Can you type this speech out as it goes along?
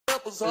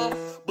steppers, huh?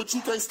 But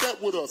you can't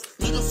step with us.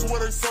 Niggas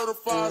swear they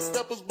certified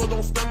steppers, but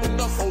don't step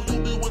enough. Oh, you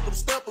be with them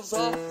steppers,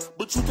 huh?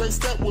 But you can't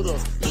step with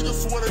us.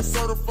 Niggas swear they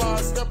certified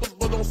steppers,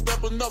 but don't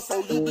step enough.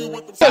 Oh, you be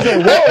with them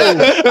steppers.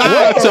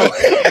 So,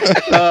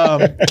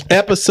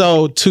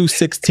 episode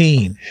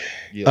 216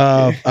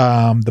 of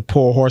the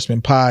Poor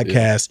Horseman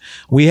podcast,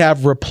 we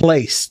have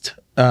replaced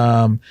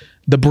the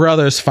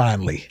brothers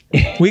finally.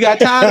 We got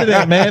tired of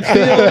that, man.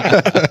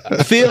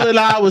 Phil and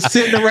I was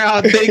sitting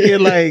around thinking,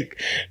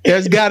 like,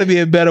 there's got to be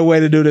a better way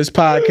to do this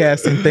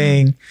podcasting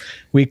thing.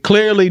 We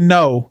clearly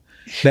know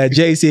that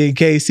JC and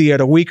KC are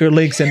the weaker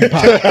links in the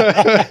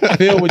pod.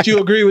 Phil, would you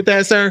agree with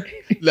that, sir?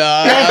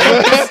 Nah,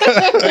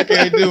 I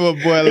can't do a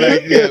boy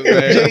like that,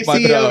 man.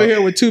 JC over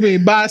here with too many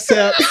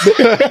biceps.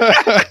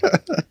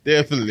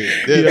 Definitely.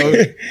 You know,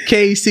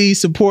 KC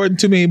supporting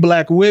too many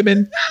black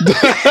women.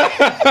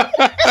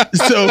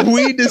 So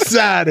we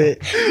decided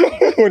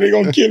they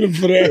gonna kill him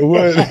for that.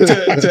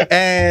 to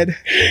add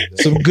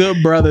some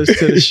good brothers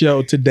to the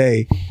show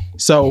today.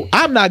 So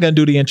I'm not going to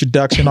do the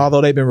introduction,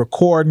 although they've been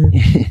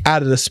recording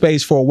out of the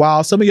space for a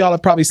while. Some of y'all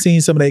have probably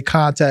seen some of their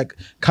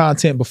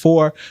content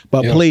before,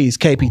 but please,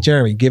 KP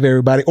Jeremy, give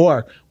everybody,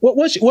 or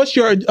what's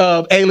your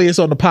alias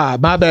on the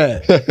pod? My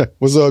bad.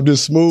 What's up,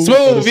 this Smooth?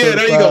 Smooth, yeah,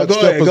 there you go.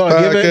 Go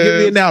ahead. Give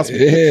the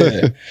announcement.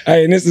 Yeah.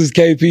 Hey, and this is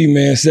KP,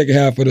 man, second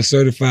half of the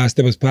Certified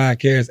Steppers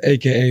podcast,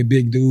 a.k.a.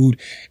 Big Dude,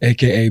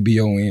 a.k.a.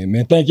 BON,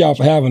 man. Thank y'all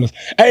for having us.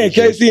 Hey,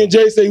 KC and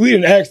JC, we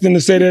didn't ask them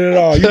to say that at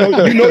all.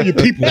 You know your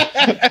people.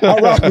 I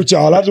rock with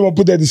y'all. I just want to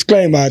put that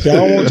disclaimer out there. I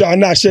don't want y'all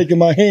not shaking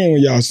my hand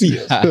when y'all see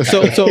us.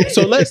 So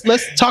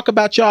let's talk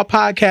about y'all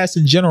podcast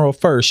in general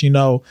first.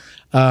 Y'all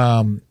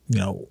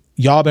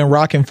been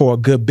rocking for a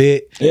good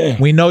bit. Yeah.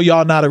 We know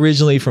y'all not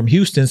originally from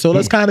Houston, so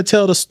let's kind of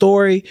tell the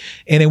story,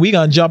 and then we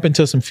gonna jump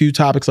into some few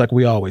topics like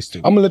we always do.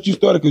 I'm gonna let you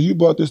start it because you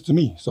brought this to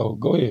me. So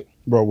go ahead.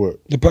 Bro,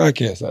 what? The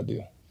podcast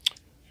idea.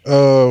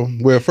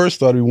 Well, first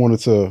started we wanted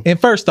to. And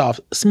first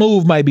off,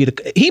 Smooth might be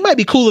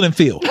cooler than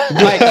Phil.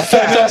 Like,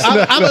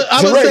 I'm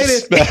gonna say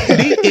this.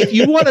 If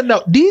you want to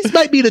know, these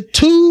might be the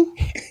two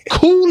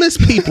coolest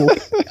people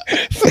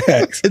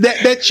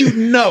that you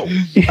know.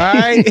 All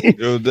right,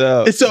 No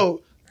doubt.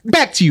 So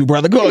back to you,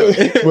 brother. Go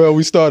ahead. Well,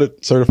 we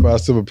started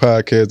Certified Civil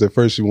Podcast. At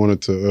first, we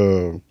wanted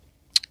to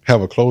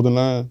have a clothing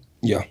line.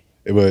 Yeah.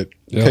 But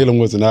Caleb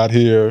wasn't out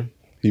here.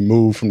 He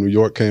moved from New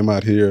York, came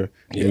out here.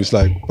 And it was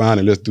like,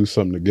 finally, let's do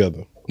something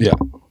together. Yeah.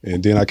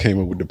 And then I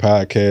came up with the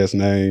podcast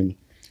name.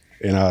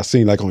 And I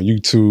seen like on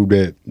YouTube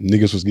that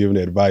niggas was giving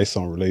advice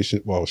on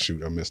relation. Well,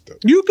 shoot, I messed up.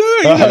 You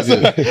good? I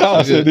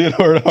did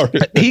heard already.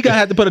 He gonna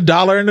have to put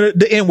 $1 in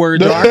the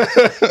N-word jar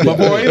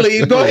before he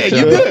leaves. Go ahead,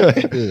 you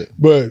good?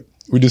 But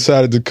we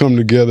decided to come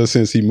together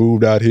since he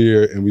moved out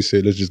here, and we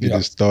said let's just get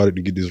this started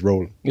and get this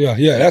rolling.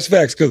 Yeah, that's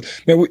facts. Because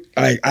man,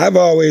 I've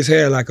always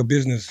had like a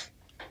business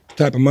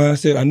type of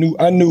mindset. I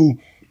knew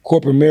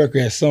corporate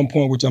America at some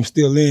point, which I'm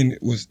still in,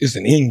 it's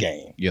an end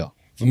game. Yeah.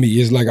 For me,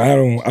 it's like I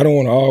don't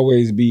want to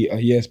always be a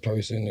yes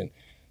person and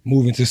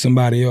move into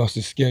somebody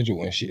else's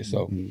schedule and shit.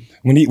 So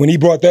when he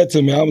brought that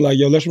to me, I'm like,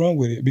 yo, let's run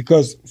with it,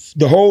 because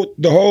the whole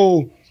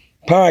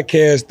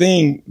podcast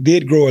thing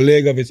did grow a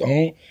leg of its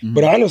own.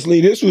 But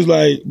honestly, this was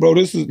like, bro,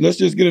 let's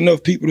just get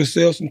enough people to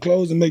sell some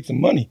clothes and make some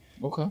money.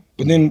 Okay.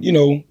 But then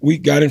we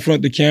got in front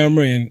of the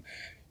camera and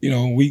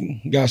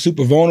we got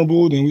super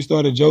vulnerable. Then we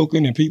started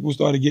joking, and people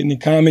started getting in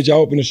comments.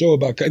 Y'all open the show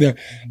about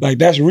like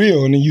that's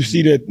real, and then you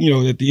see that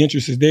that the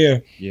interest is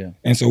there. Yeah.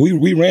 And so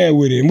we ran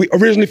with it, and we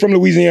originally from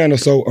Louisiana,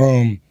 so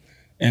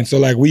and so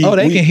like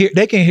they can hear that.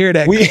 They can hear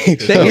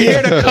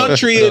the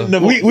country in the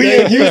we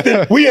in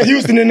Houston. We in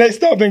Houston in their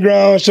stomping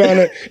grounds trying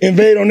to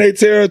invade on their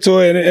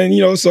territory,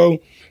 and so.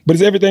 But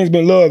everything's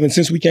been love, and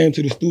since we came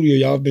to the studio,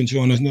 y'all have been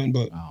showing us nothing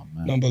but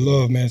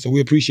love, man. So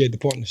we appreciate the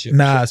partnership.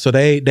 So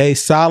they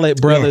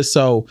solid brothers.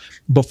 Yeah. So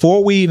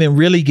before we even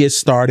really get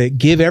started,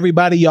 give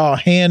everybody y'all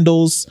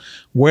handles,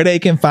 where they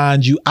can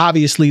find you.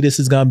 Obviously, this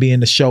is gonna be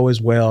in the show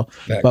as well,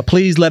 but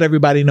please let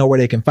everybody know where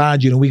they can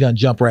find you, and we're gonna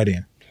jump right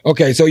in.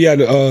 Okay, so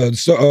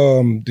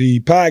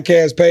the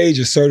podcast page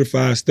is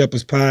Certified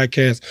Steppers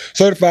Podcast.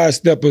 Certified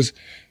Steppers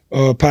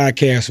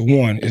Podcast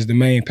 1 is the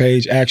main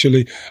page,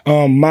 actually.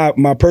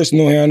 My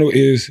personal handle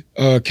is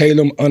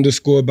Calem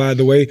 _ by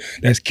the way.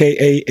 That's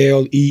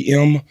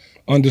KALEM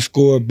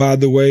 _ by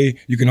the way.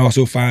 You can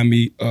also find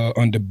me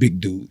under Big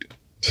Dude.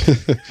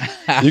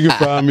 You can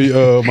find me,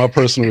 my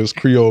personal is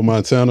Creole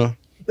Montana.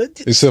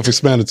 It's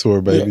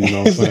self-explanatory, baby. You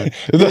know what I'm saying?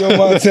 Creole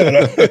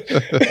Montana.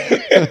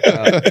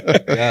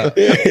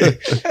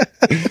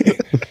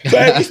 So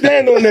I have to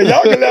stand on there.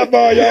 Y'all can laugh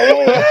all y'all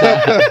want.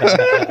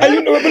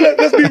 Hey, but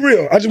let's be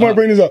real. I just want to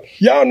bring this up.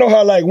 Y'all know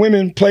how like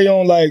women play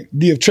on like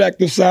the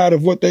attractive side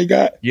of what they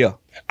got? Yeah.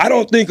 I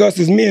don't think us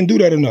as men do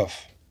that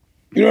enough.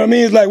 You know what I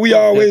mean? It's like we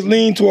always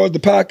lean towards the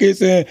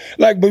pockets and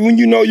like, but when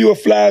you're a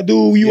fly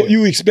dude,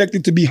 you expect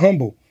it to be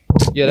humble.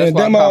 Yeah, that's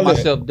why I call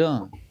myself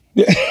done.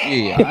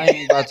 Yeah, I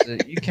ain't about to.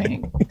 You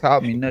can't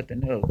call me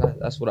nothing else.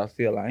 That's what I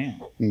feel I am.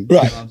 Right. You know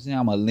what I'm saying?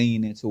 I'm gonna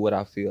lean into what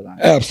I feel I am.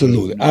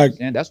 Absolutely. You know what I'm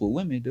saying? That's what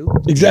women do.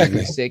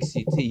 Exactly.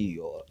 Sexy T,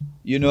 or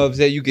you know what I'm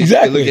saying? You can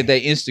Exactly. look at their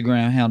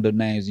Instagram handle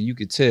names and you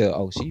can tell,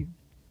 oh,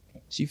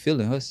 she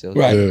feeling herself.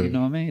 Right. You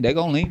know what I mean? They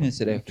gonna lean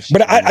into that for sure.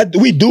 But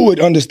we do it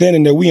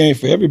understanding that we ain't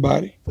for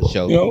everybody. For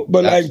sure. You know,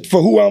 but like for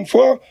who I'm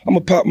for, I'm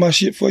gonna pop my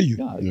shit for you.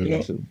 You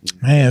know?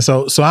 Man,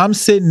 so I'm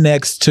sitting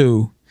next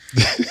to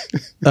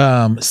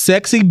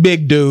sexy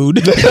big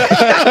dude. You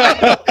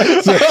added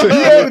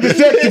the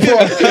sexy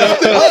part.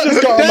 I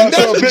just call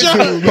myself big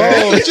dude.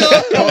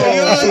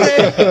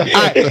 All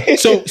right,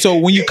 so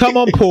when you come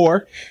on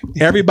Pour,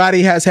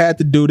 everybody has had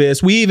to do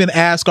this. We even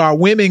ask our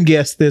women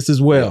guests this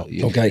as well.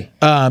 Okay.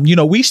 You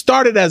know, we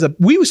started as a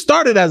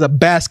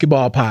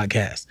basketball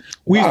podcast.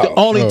 We used to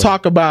only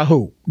talk about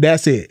hoop.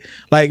 That's it.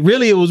 Like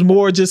really, it was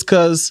more just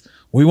because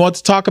we want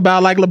to talk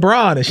about like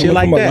LeBron and shit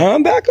like that.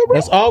 Linebacker, bro?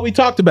 That's all we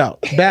talked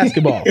about,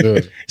 basketball.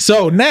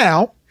 So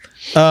now,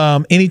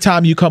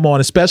 anytime you come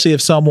on, especially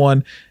if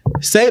someone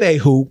say they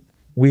hoop,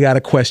 we got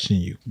to question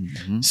you.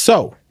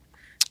 So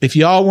if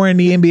y'all were in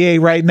the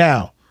NBA right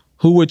now,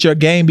 who would your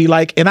game be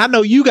like? And I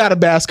know you got a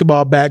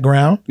basketball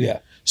background. Yeah.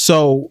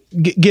 So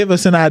give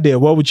us an idea.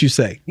 What would you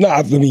say? No,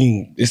 I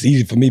mean, it's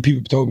easy for me.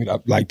 People told me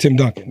that, like Tim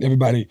Duncan.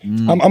 Everybody,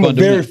 I'm a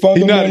very fundamental.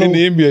 He's not in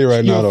the NBA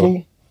right now, though.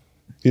 skillful.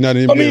 He's not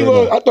in the NBA I mean,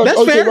 right now. I thought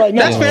That's fair. right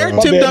now. That's fair.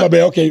 My Tim bad, Duncan. my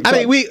bad. Okay. I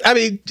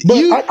mean, But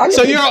you.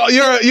 So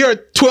I- you're a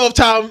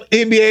 12-time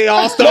NBA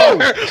All-Star.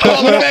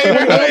 Hall of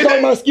Famer. I'm talking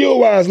about skill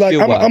wise. Like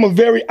I'm a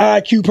very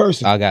IQ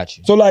person. I got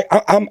you. So like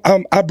I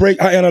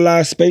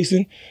analyze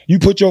spacing. You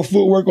put your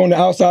footwork on the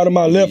outside of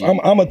my left. I'm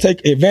gonna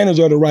take advantage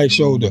of the right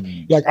shoulder.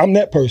 Like I'm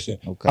that person.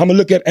 Okay. I'm gonna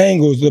look at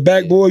angles. The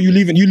backboard, you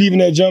leaving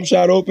that jump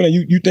shot open, and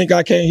you think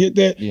I can't hit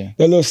that? Yeah.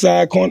 That little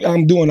side corner.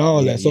 I'm doing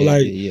all that. So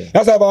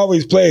that's how I've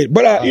always played.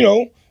 But you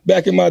know,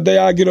 back in my day,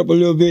 I get up a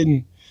little bit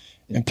and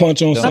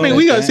punch on I something. mean,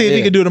 we gonna see if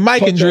you can do the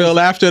mic and drill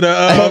after the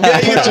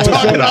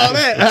talking all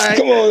that. All right.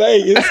 Come on,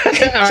 hey,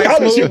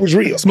 scholarship was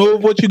real.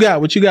 Smooth. What you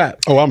got?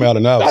 Oh, I'm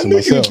Allen I Iverson knew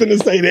you was myself.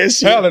 finna say that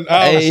shit. Allen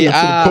Iverson to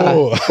the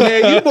core.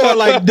 Man, you more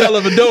like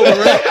Della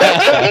Vadova, right?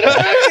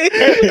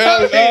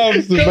 Allen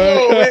Iverson, Come man.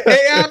 on, man.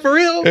 AI for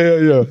real?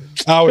 Hell yeah.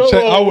 I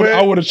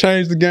man. would have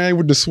changed the game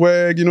with the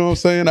swag, you know what I'm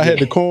saying? I had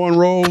the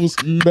cornrows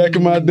back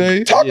in my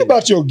day. Talk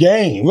about your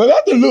game. Well,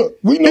 after look,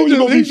 we know you're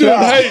gonna He be just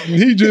fly. hating.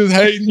 He just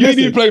hating. You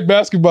Listen, need to play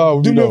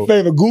basketball, Do you me a know.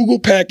 favor, Google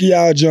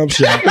Pacquiao jump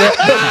shot,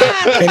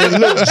 and it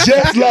looks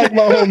just like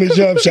my homie's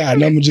jump shot.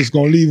 And I'm just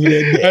gonna leave it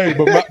at that. Hey,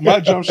 but my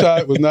jump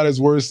shot was not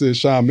as worse as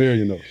Sean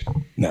Marion, though.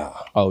 Nah,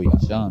 Oh yeah,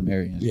 Sean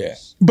Marion. yeah,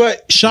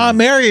 But Sean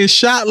Marion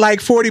shot like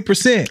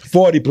 40%.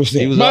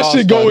 40%. My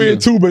shit go in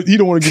too, but he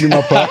don't want to give me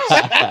my props.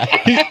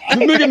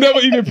 The nigga never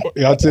even.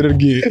 I'll tell it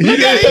again.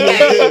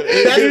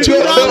 That's $2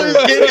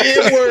 in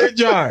the N-word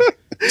jar.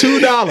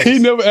 $2. He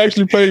never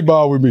actually played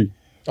ball with me.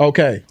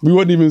 Okay. We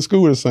wasn't even in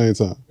school at the same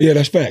time. Yeah,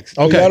 that's facts.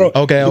 Okay. I don't-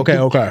 Okay.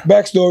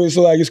 Backstory,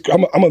 so like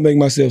I'm gonna make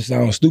myself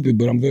sound stupid,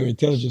 but I'm very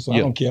intelligent, so I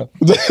don't care.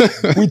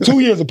 We 2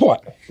 years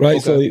apart,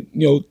 right? So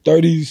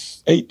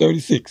 38,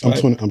 36. I'm right?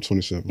 20. I'm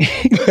 27.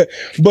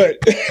 but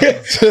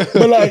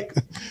like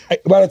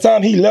by the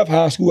time he left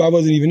high school, I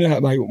wasn't even in high.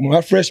 Like my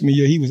freshman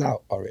year, he was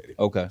out already.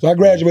 Okay. So I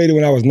graduated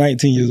when I was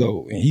 19 years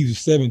old, and he was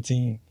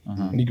 17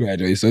 when he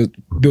graduated. So it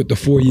built the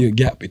 4-year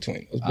gap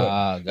between us.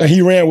 But and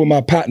he ran with my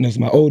partners,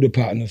 my older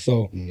partners.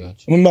 So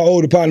when my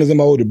older partners and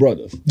my older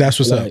brothers. That's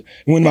what's up.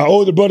 When my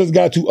older brothers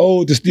got too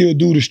old to still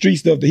do the street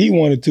stuff that he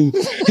wanted to,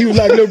 he was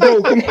like, "Little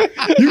bro, come on,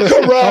 you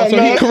come around." So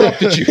he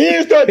corrupted you. He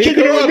didn't start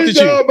kicking it with me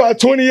down by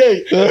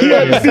 28. He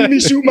had to see me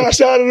shoot my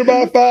shot at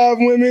about 5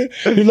 women.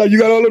 He's like, "You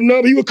got all them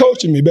numbers." He was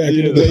coaching me back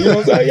in the day. You know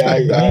what I'm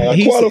saying?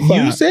 I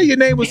qualified. You said your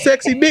name was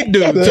Sexy Big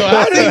Dude. So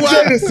I didn't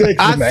say the sexy,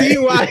 I see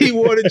man. why he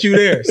wanted you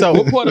there. So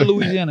What part of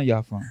Louisiana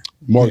y'all from?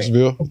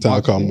 Marksville, a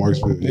town called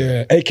Marksville.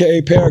 Yeah,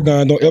 AKA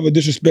Paragon. Don't ever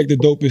disrespect the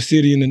dopest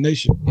city in the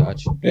nation.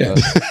 Got you. Yeah.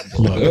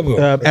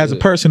 Ever. as a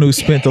person who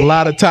spent a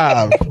lot of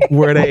time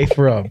where they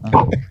from,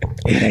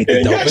 it ain't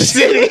the dopest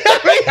city.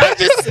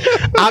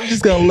 I'm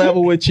just gonna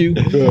level with you.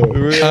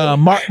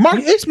 Mark,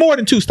 it's more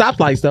than 2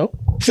 stoplights though.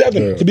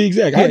 7 to be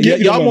exact. I Yeah, give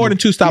you y'all the more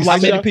number. than 2 How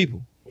stoplights. many y'all?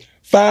 people?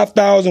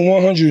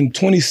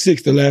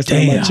 5,126 the last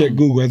time I Damn. checked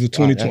Google as of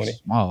 2020. That's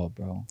small,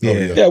 bro.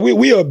 Yeah,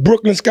 we are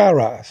Brooklyn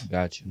Skyrise.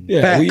 Got you.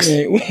 Yeah, Facts.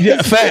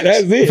 yeah, Facts.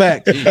 That's it.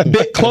 Facts.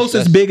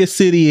 Closest biggest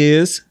city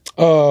is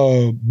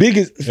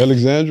Biggest.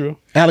 Alexandria.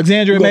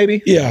 Alexandria,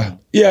 maybe. Yeah.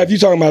 If you're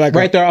talking about like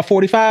Right there off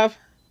 45.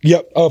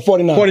 Yep.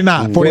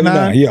 49.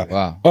 49. Yeah.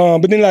 Wow.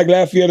 But then like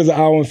Lafayette is an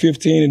hour and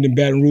 15, and then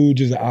Baton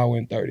Rouge is an hour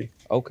and 30.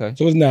 Okay.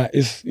 So it's not.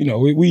 It's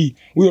we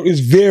it's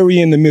very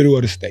in the middle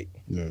of the state.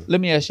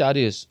 Let me ask y'all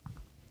this.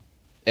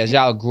 As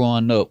y'all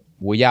growing up,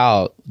 were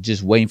y'all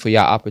just waiting for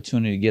y'all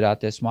opportunity to get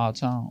out that small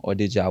town, or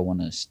did y'all want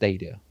to stay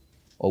there?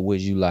 Or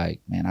was you like,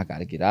 man, I got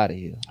to get out of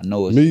here? I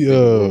know it's a big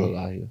world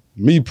out here.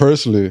 Me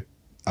personally,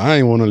 I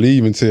ain't want to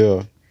leave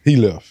until he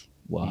left.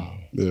 Wow.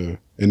 Yeah.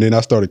 And then I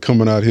started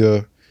coming out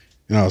here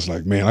And I was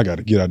like, man, I got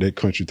to get out of that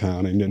country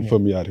town. Ain't nothing for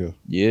me out here.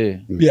 Yeah.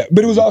 Yeah,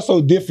 but it was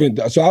also different.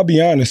 So I'll be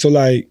honest. So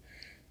like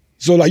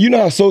you know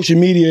how social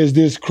media is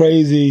this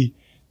crazy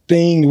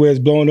thing where it's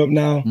blowing up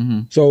now.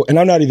 So, and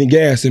I'm not even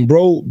gassing.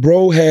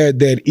 Bro had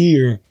that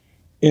ear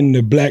in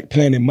the Black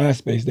Planet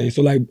MySpace days.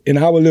 So like in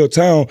our little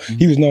town,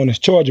 he was known as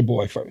Charger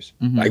Boy first.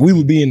 Like we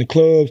would be in the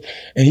clubs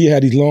and he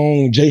had these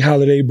long Jay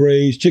Holiday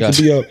braids. Chicks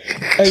would be up,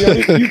 hey,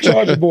 yo, you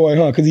Charger Boy,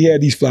 huh? Because he had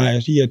these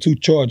flyers. He had 2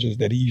 Chargers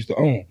that he used to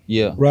own.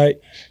 Yeah. Right?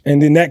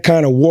 And then that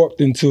kind of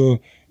warped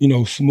into, you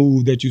know,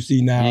 Smooth that you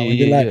see now.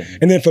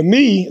 And then for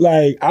me,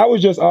 like I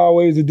was just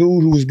always a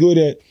dude who was good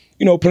at,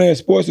 you know, playing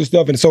sports and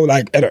stuff. And so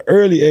like at an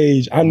early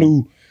age, I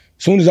knew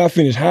as soon as I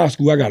finish high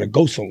school, I gotta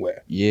go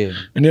somewhere. Yeah.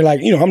 And then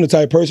like, you know, I'm the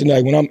type of person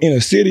like when I'm in a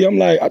city, I'm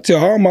like, I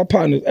tell all my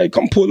partners, hey,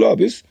 come pull up.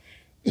 It's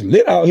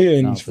lit out here.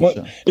 And it's fun.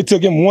 Sure. It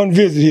took him one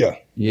visit here.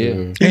 Yeah.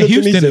 And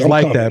Houston is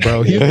like that,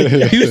 bro.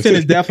 Houston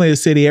is definitely a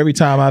city. Every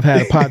time I've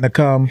had a partner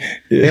come,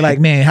 they're like,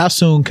 man, how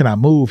soon can I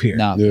move here?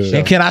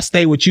 And can I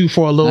stay with you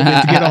for a little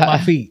bit to get on my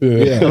feet?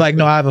 They're like,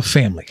 no, I have a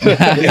family. You're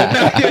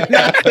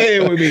not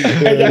staying with me.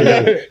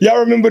 Y'all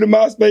remember the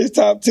MySpace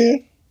top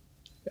 10?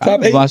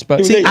 Top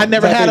 8? See, I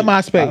never had a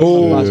MySpace.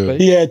 Oh,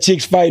 he had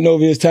chicks fighting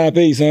over his top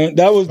 8, son.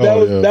 That was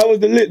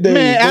the lit day.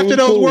 Man, after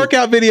those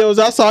workout videos,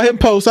 I saw him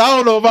post. I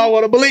don't know if I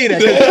want to believe that.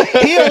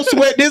 He don't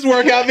sweat this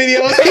workout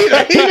videos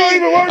either. He don't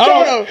even work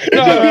out.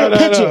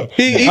 No.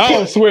 I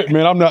don't sweat,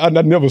 man. I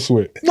never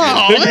sweat.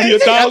 No, it could be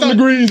 1,000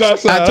 degrees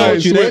outside. I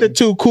told you, they're the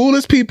 2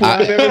 coolest people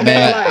I've ever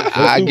met in my life.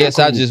 I guess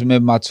I just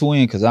met my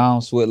twin because I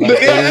don't sweat like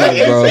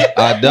that,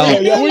 bro. I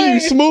don't. Yeah, when you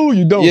smooth,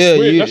 you don't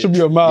sweat. That should be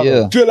a motto.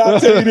 Yeah. Phil, I'll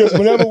tell you this.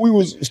 Whenever we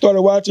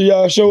started watching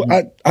y'all show,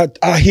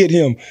 I hit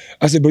him.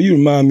 I said, bro, you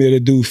remind me of the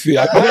dude Phil.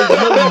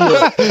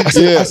 I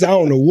said, I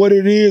don't know what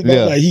it is,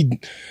 but like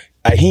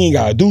he ain't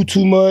gotta do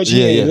too much.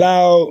 He ain't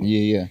loud.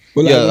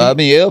 But like, I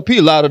mean,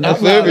 LP loud enough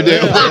for every day.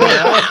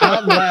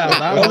 I'm loud.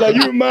 I was like,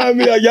 you remind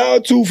me of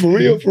y'all two for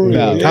real.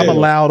 I'm a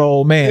loud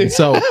old man.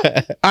 So, all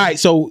right.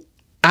 So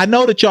I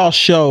know that y'all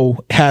show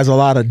has a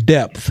lot of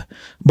depth,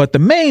 but the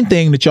main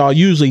thing that y'all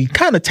usually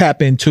kind of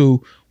tap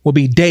into will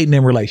be dating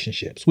and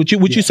relationships. Would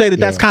you say that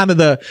that's kind of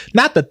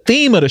not the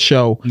theme of the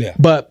show,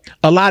 but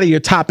a lot of your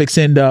topics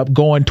end up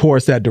going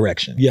towards that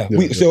direction?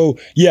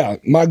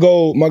 My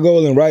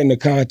goal in writing the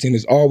content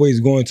is always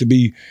going to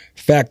be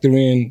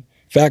factoring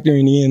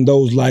in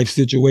those life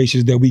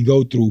situations that we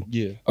go through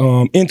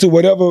into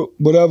whatever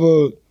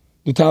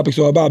the topics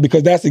are about,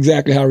 because that's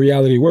exactly how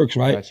reality works,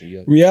 right?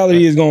 Gotcha,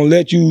 reality is going to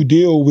let you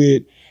deal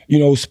with, you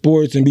know,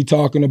 sports and be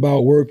talking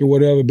about work or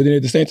whatever, but then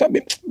at the same time,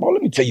 well,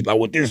 let me tell you about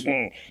what this,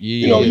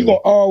 you know, you're going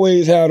to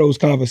always have those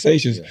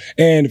conversations.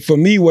 And for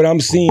me, what I'm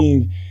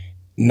seeing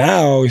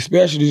now,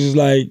 especially, is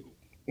like,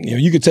 you know,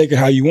 you could take it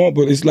how you want,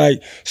 but it's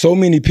like so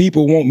many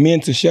people want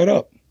men to shut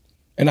up.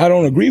 And I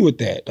don't agree with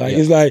that. Like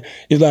it's like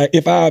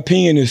if our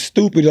opinion is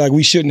stupid, like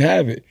we shouldn't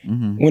have it.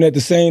 When at the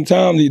same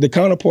time the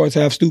counterparts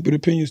have stupid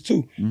opinions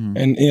too.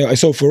 And you know,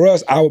 so for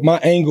us, my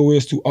angle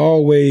is to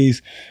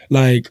always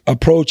like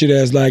approach it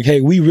as like, hey,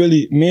 we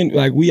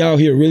out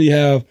here really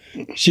have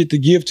shit to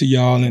give to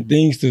y'all and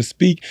things to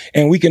speak.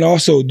 And we can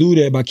also do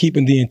that by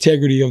keeping the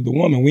integrity of the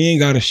woman. We ain't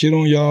gotta shit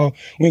on y'all.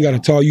 We ain't gotta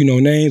call you no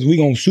names. We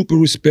gonna super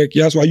respect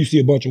you. That's why you see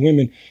a bunch of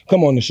women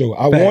come on the show.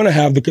 I wanna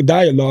have the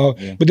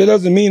dialogue, but that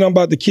doesn't mean I'm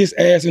about to kiss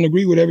ass and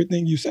agree with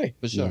everything you say.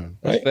 For sure. Right?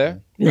 That's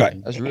fair.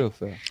 Right. That's real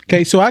fair.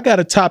 Okay, so I got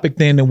a topic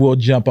then that we'll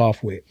jump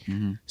off with.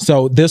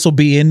 So this will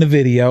be in the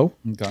video.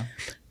 Okay.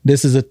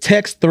 This is a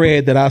text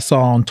thread that I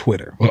saw on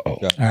Twitter. Uh-oh.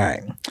 All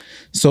right.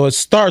 So it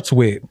starts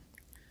with,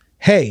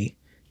 hey,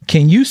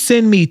 can you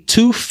send me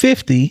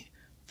 $250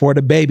 for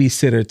the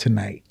babysitter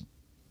tonight?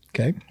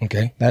 Okay.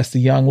 Okay. That's the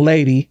young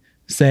lady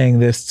saying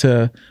this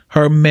to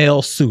her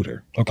male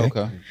suitor.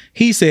 Okay.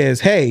 He says,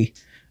 hey,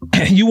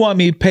 you want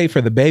me to pay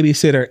for the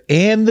babysitter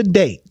and the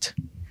date?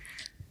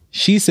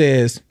 She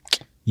says,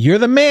 you're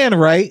the man,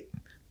 right?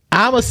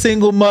 I'm a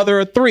single mother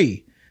of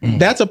 3.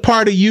 That's a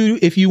part of you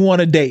if you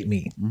want to date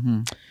me.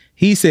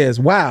 He says,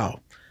 wow,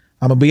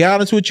 I'm going to be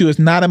honest with you. It's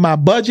not in my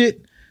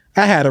budget.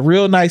 I had a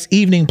real nice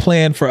evening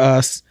planned for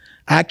us.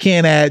 I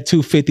can't add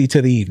 $250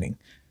 to the evening.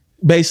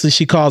 Basically,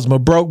 she calls him a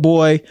broke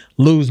boy,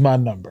 lose my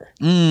number.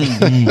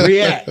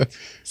 React.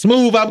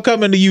 Smooth, I'm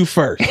coming to you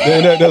first.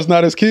 That's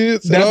not his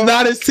kids? That's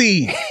not his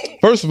seed.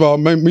 First of all,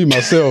 me,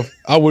 myself,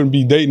 I wouldn't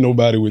be dating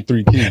nobody with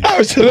 3 kids. I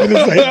was just going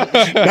to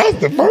say, that's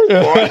the first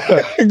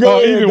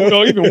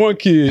one. Even one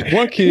kid.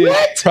 One kid,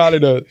 what? Probably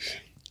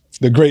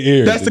the gray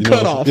area. That's the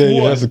cutoff. Yeah,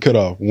 that's the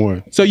cutoff.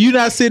 One. So you're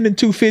not sending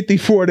 $250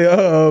 for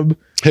the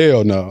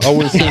Hell no. I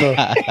wouldn't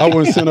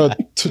send her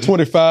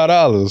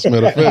 $25,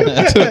 matter of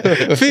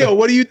fact. Phil,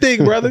 what do you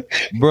think, brother?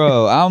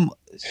 Bro,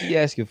 she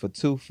asking for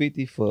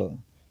 $250 for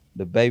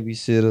the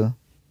babysitter.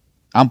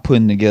 I'm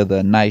putting together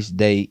a nice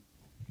date.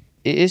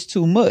 It's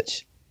too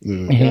much.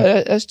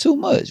 That's too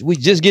much. We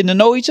just getting to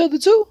know each other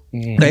too.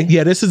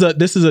 Yeah, this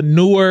is a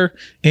newer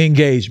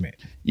engagement.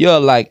 Yeah,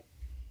 like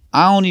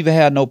I don't even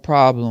have no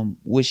problem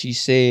what she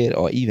said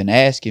or even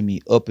asking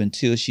me up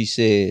until she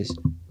says,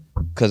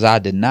 because I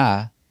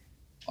deny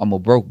I'm a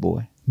broke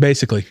boy.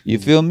 Basically. You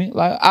feel me?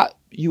 Like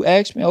you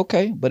ask me,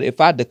 okay, but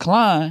if I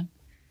decline,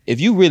 if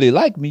you really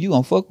like me, you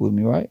gonna fuck with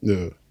me, right?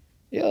 Yeah.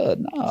 Yeah,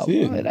 nah, bro,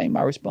 it ain't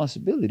my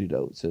responsibility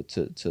though.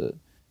 To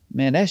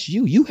man, that's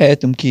you. You had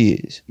them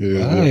kids.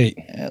 Yeah. Right.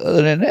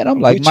 Other than that, I'm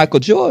like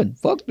Michael Jordan.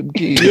 Fuck them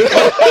kids.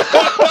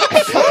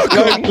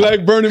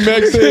 like Bernie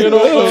Mac said,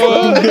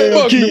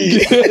 Damn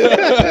kids.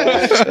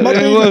 My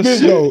thing is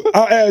this though.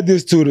 I'll add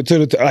this to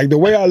the like the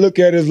way I look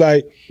at it is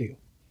like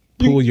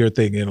Pull your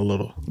thing in a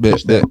little.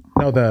 Bet, bet.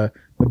 No, the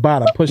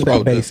bottom. Push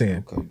that bass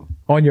in.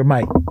 On your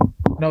mic.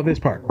 No, this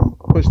part.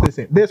 Push this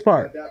in. This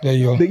part. there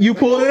you go. You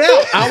pulled it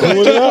out. I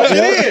want to push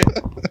it in.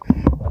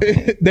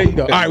 There you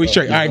go. All right, we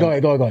straight. All right, go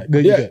ahead.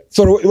 Good, you Yeah. good.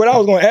 So what I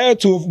was going to add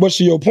to it, but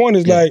to your point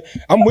is like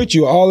I'm with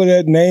you. All of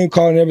that name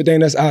calling, everything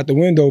that's out the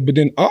window. But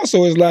then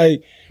also it's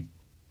like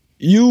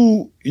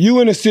you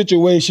in a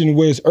situation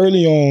where it's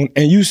early on,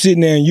 and you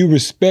sitting there and you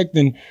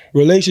respecting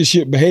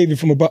relationship behavior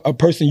from a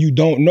person you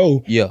don't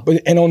know. Yeah.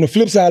 But and on the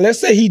flip side, let's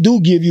say he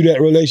do give you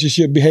that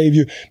relationship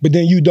behavior, but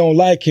then you don't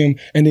like him,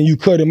 and then you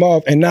cut him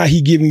off, and now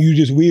he giving you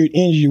this weird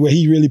energy where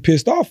he really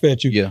pissed off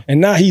at you. Yeah. And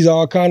now he's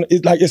all kind of,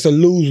 it's like it's a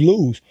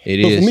lose-lose.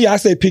 It so is. for me, I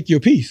say pick your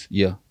piece.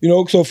 Yeah. You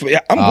know, so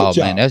I'm Oh with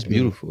y'all. man, that's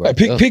beautiful. Right Like,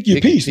 pick there.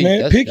 your piece, man.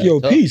 That's- Pick that's your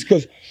tough. piece,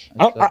 because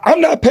I'm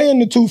not paying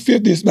the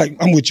 $250. It's like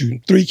I'm with you.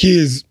 3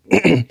 kids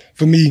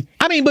for me.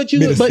 I mean, but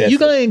Bit you're of gonna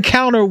sex.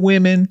 encounter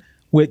women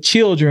with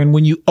children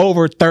when you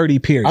over 30.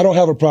 Period. I don't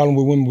have a problem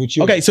with women with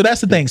children. Okay, so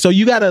that's the thing. So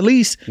you got to at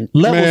least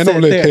level Man, set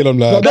don't let there. Caleb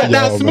lie. No, to that's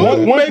y'all,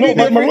 smooth.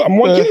 man. I'm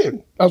one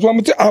kid. That's what I'm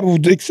gonna tell. I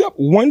would accept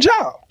one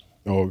child.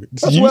 Oh,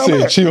 That's you where I'm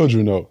said at.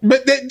 children though.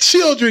 But the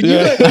children,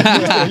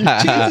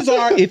 chances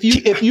are,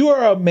 if you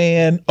are a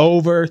man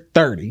over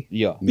 30,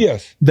 Yeah.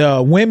 Yes.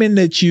 the women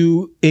that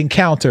you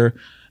encounter,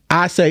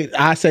 I say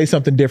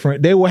something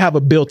different. They will have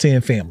a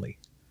built-in family.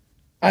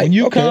 When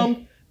you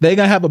come, they're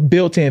gonna have a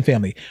built-in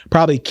family.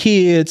 Probably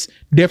kids,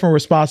 different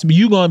responsibilities.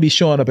 You're gonna be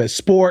showing up at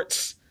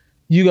sports.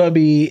 You're gonna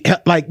be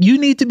like, you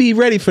need to be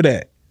ready for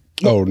that.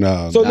 So Oh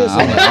listen,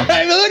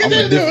 I'm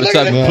a different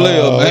type of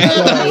player,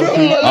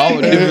 man. I'm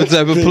a different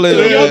type of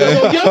player, You gotta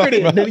man. go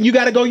younger then. You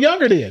gotta go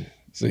younger then.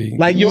 see,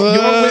 Like your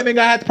women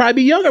gonna have to probably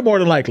be younger more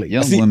than likely.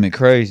 Young women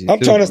crazy. I'm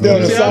too. trying to stay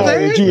on the See what I'm side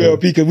saying? with you,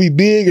 LP, because we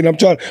big, and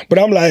but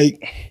I'm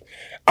like,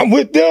 I'm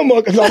with them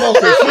because I'm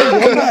also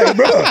single. I'm like,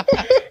 bro,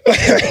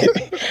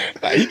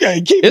 like, you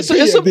can't keep It's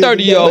it some this,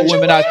 30-year-old but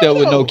women out there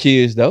with no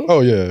kids though.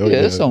 Oh yeah. Oh,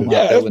 Yeah, it's some out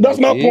there Yeah, with that's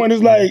no my kids. point.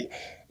 Is like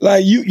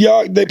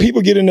y'all, that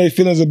people get in their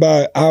feelings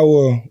about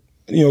our,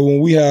 when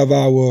we have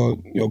our,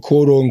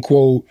 quote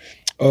unquote,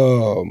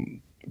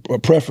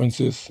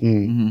 preferences.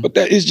 But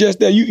that it's just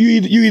that you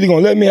either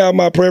gonna let me have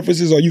my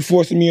preferences, or you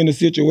forcing me in a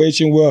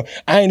situation where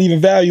I ain't even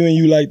valuing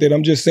you like that.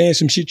 I'm just saying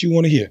some shit you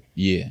want to hear.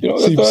 Yeah.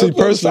 See, that's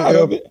the side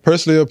of it.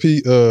 personally,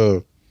 LP,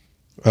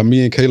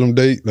 me and Caleb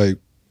date, like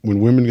when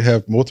women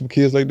have multiple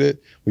kids like that,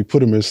 we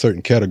put them in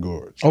certain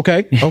categories.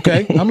 Okay, I'm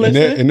And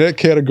listening. that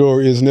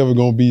category is never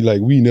gonna be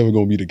like we never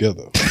gonna be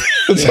together.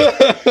 We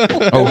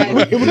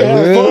can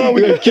have fun.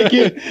 We can kick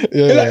it.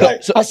 Yeah.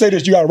 Like, I say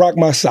this: you gotta rock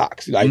my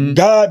socks. Like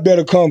God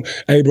better come.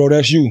 Hey, bro,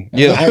 that's you.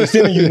 Yeah. I ain't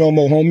sending you no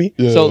more, homie.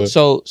 Yeah.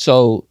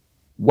 So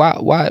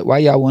why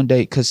y'all one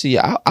date? Cause see,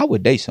 I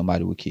would date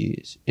somebody with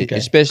kids,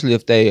 especially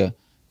if they a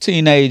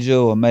teenager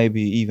or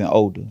maybe even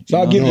older. So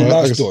I'll give you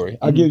my story.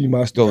 I'll give you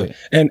my story.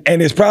 ahead.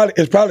 And it's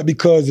probably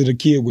because the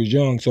kid was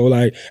young. So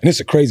like, and it's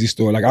a crazy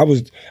story. Like I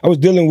was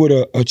dealing with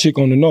a chick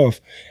on the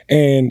north,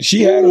 and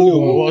she had a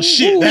little. Well,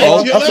 shit.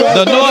 Oh,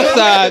 the north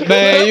side,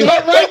 man.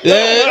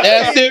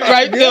 That's it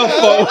right there,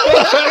 folks.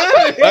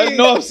 That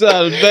north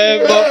side is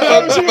bad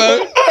motherfuckers,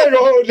 man. I ain't gonna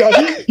hold y'all.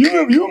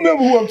 You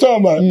remember who I'm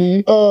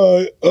talking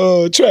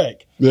about?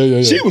 Track.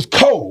 Yeah. She was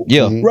cold.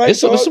 Yeah, Right.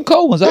 It's some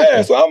cold ones out Yeah,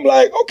 there. so I'm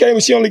like, okay,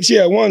 but she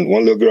had one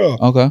little girl.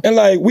 Okay. And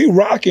like we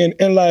rocking,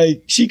 and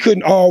like she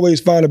couldn't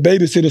always find a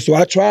babysitter, so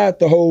I tried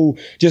the whole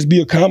just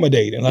be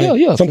accommodating. Like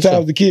Yeah, for sometimes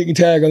sure. the kid can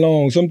tag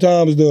along,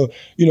 sometimes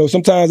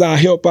sometimes I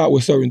help out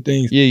with certain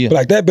things. Yeah. But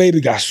like that baby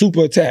got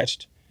super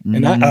attached,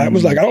 and I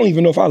was like, I don't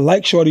even know if I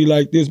like shorty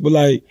like this, but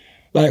like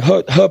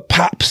her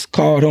pops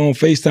called her on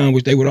FaceTime,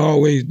 which they would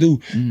always do,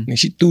 and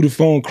she threw the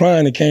phone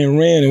crying and came and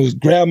ran and was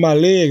grabbed my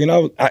leg, and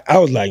I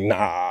was like,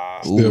 nah.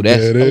 Ooh,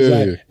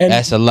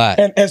 that's a lot.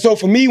 And so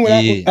for me,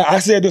 when I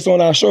said this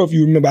on our show, if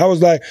you remember, I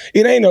was like,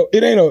 it ain't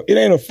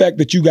a fact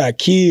that you got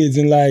kids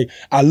and like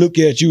I look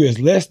at you as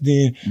less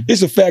than.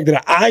 It's a fact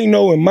that I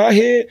know in my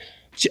head,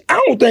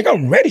 I don't think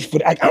I'm ready for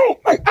that. I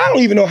don't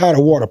even know how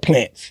to water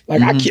plants.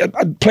 Like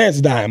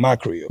plants die in my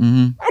crib.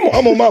 I'm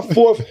on my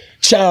 4th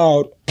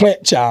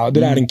plant child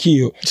that I done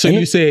killed. So and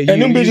you said and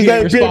them you bitches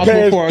get ain't been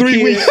responsible past for a 3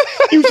 kid? weeks.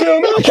 You feel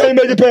me? I can't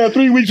make it past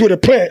 3 weeks with a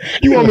plant.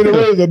 You want me to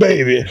raise a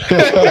baby? You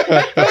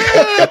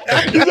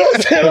know what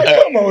I'm saying?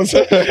 Like, come on,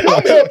 son.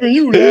 I'm helping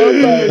you,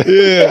 man. Like,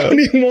 I don't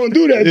even want to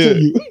do that to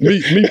you.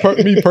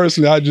 me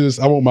personally,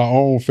 I want my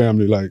own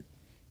family. Like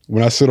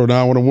when I settle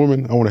down with a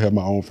woman, I want to have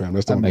my own family.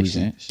 That's the That only makes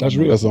reason. sense. That's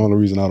real. That's the only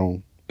reason I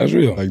don't That's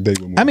real. like date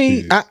with more I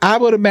mean, kids. I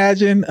would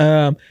imagine,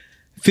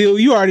 Phil,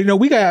 you already know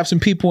we gotta have some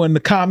people in the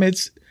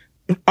comments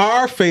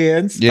our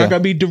fans are gonna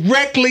be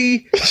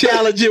directly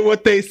challenging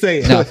what they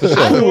say. No, for sure.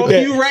 I know a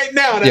few right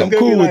now that's gonna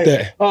cool be with like,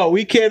 that. oh,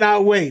 we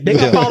cannot wait. They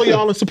gonna follow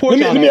y'all and support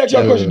y'all. Let me ask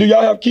y'all a question. Do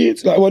y'all have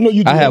kids? Like, well, no,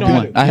 you do. I have You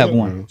one. do. I have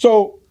one.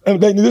 So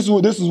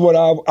this is what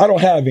I don't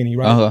have any,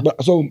 right? Uh-huh.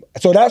 But,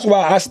 so that's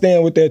why I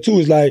stand with that too.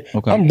 Is like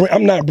Okay.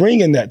 I'm not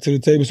bringing that to the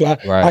table, so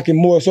Right. I can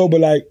more so. But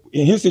like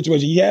in his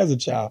situation, he has a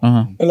child,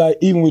 Uh-huh. and like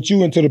even with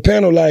you into the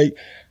panel, like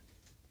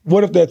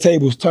what if that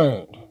table's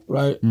turned,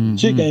 right?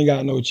 Chick ain't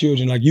got no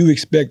children, like you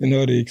expecting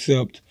her to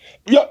accept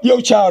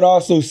your child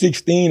also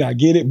 16. I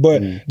get it,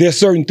 but there's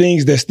certain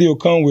things that still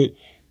come with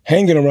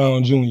hanging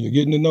around Junior,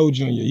 getting to know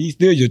Junior. He's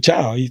still your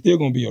child. He's still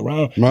gonna be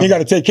around. You got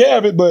to take care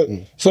of it, but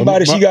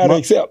somebody she got to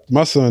accept.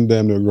 My son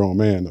damn near a grown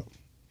man though.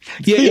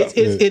 Yeah,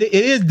 it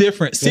is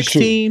different.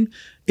 16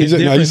 is He's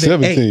different than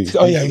 17. 8.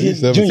 Oh yeah,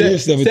 He's Junior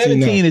is 17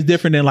 now. 17 is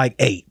different than like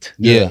 8.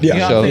 Yeah. Yeah. You know So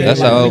what I'm saying? that's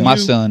Like, how old when my you-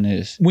 son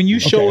is. When you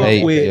show Okay.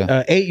 up with Yeah.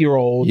 an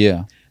 8-year-old,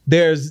 Yeah.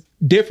 there's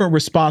different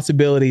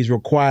responsibilities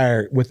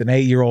required with an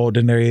 8-year-old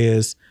than there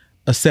is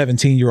a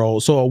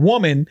 17-year-old. So a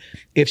woman,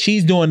 if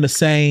she's doing the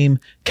same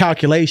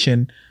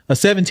calculation, a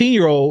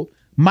 17-year-old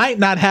might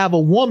not have a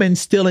woman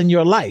still in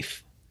your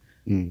life.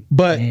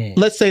 But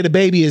let's say the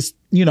baby is,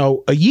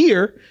 a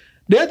year,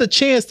 there's a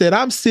chance that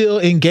I'm still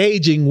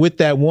engaging with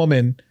that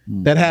woman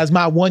that has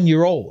my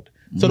 1-year-old.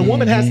 So the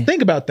woman has to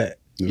think about that.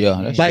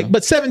 Yeah. That's Like, true.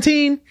 but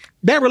 17,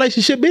 that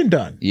relationship been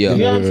done. Yeah. You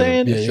know what I'm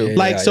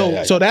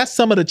saying? So that's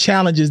some of the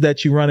challenges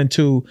that you run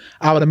into,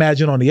 I would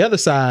imagine, on the other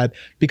side,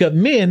 because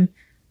men,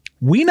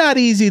 we not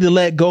easy to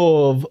let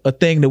go of a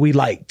thing that we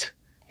liked.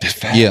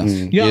 Yeah.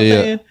 You know what I'm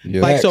saying?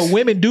 Yeah. Like, so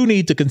women do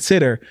need to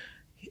consider,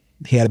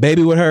 he had a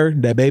baby with her,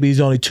 that baby's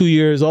only 2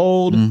 years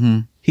old.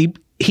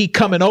 He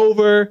coming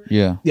over.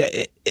 Yeah.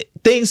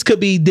 Things could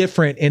be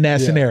different in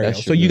that scenario. that's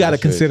So true. you got to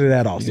That's true. consider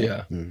that also.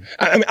 Yeah.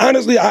 I mean,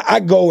 honestly, I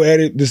go at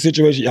it, the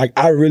situation, like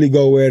I really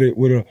go at it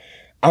with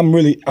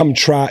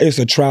it's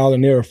a trial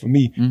and error for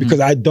me because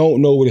I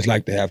don't know what it's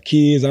like to have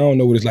kids. I don't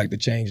know what it's like to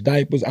change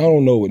diapers. I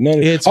don't know what none of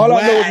it. It's All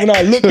I know is when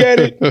I look at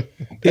it,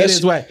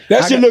 is whack.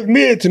 That shit look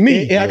mid to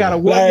me. Yeah, I got a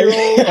Like,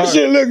 1-year-old. that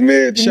shit look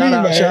mid to me,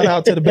 man. Shout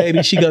out to the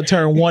baby. She gonna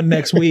turn 1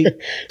 next week.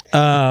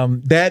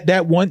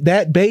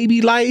 That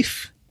baby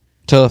life,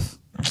 Tough.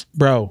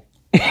 bro.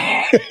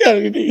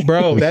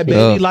 That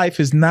baby life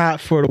is not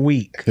for the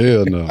weak.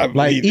 Hell no.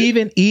 Like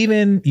even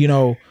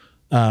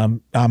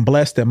I'm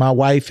blessed that my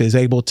wife is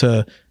able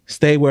to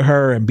stay with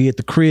her and be at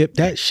the crib.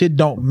 That shit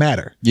don't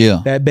matter.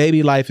 Yeah. That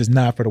baby life is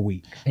not for the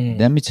weak.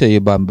 Let me tell you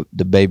about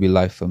the baby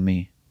life for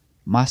me.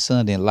 My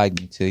son didn't like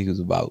me till he was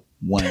about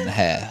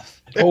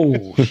 1.5.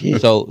 Oh,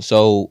 shit.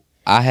 So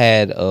I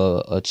had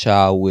a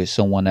child with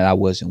someone that I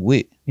wasn't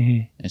with.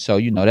 And so,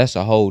 that's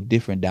a whole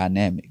different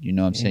dynamic. You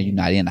know what I'm saying? You're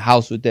not in the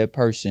house with that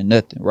person,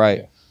 nothing, right?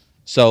 Yeah.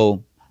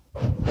 So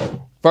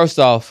first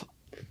off,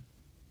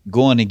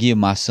 going to give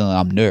my son,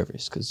 I'm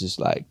nervous because it's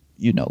like,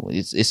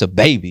 it's a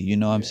baby, you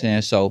know what I'm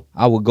saying? So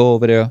I would go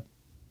over there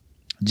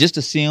just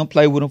to see him,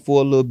 play with him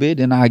for a little bit,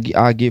 and I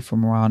get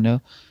from around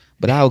there.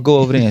 But I'll go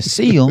over there and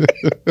see him.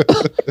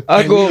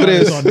 I'll go over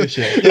there. On this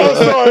shit. I'm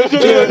sorry.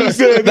 You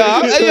said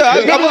I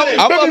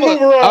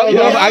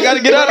got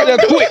to get out of there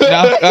quick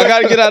now. I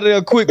got to get out of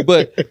there quick.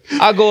 But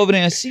I go over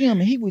there and see him,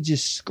 and he would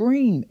just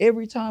scream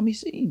every time he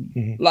see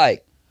me.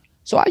 Like,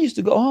 so I used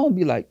to go home and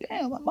be like,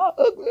 damn, am I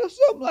ugly or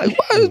something? Like,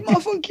 why does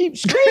motherfucker keep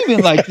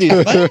screaming like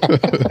this,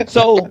 man?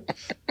 So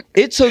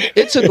it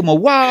took him a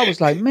while. I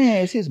was like,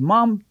 man,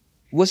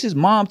 was his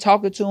mom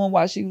talking to him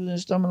while she was in the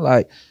stomach?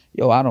 Like,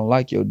 yo, I don't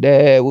like your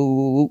dad.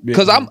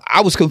 Because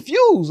I was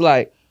confused.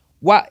 Like,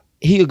 why?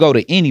 He would go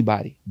to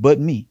anybody but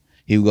me.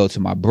 He would go to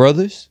my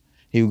brothers.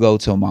 He would go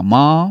to my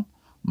mom,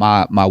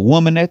 my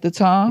woman at the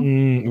time.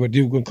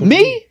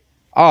 Me?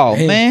 Oh,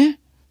 man.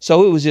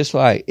 So it was just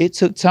like, it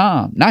took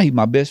time. Now he's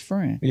my best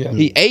friend. Yeah.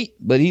 He 8,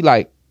 but he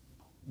like,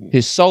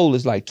 his soul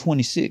is like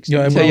 26.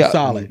 Yeah, bro,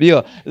 solid.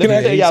 Yeah. Let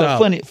me tell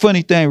y'all a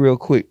funny thing real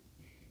quick.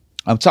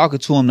 I'm talking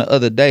to him the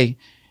other day,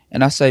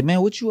 and I say,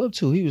 man, what you up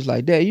to? He was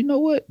like, Dad, you know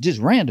what? Just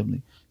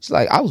randomly. It's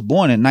like, I was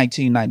born in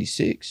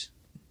 1996.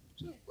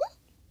 What?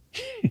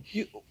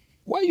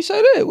 Why you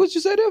say that? What you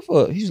say that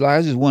for? He's like,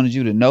 I just wanted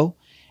you to know.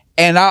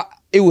 And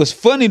it was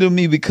funny to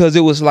me because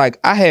it was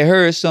like, I had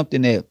heard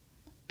something that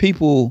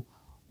people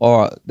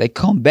they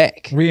come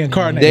back.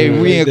 Reincarnated. They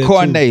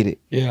reincarnated.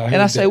 Yeah.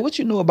 And I say, what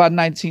you know about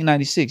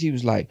 1996? He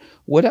was like,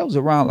 well, that was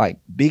around like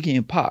Biggie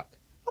and Pac.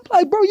 I'm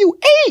like, bro, you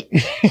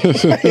 8.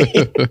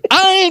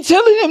 I ain't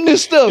telling him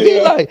this stuff.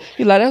 Yeah.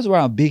 He like, that's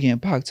around Biggie and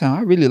Pac time.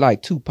 I really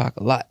like Tupac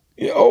a lot.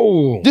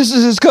 Oh. This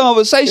is his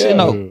conversation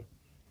though.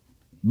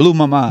 Blew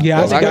my mind.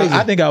 Yeah,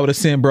 I think I would have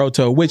sent bro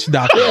to a witch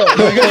doctor. So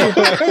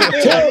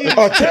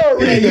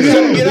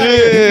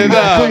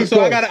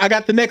I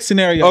got the next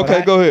scenario.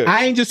 Okay, go ahead.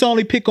 I ain't just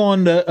only pick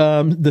on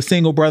the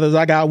single brothers.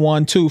 I got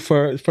one too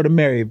for the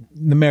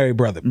married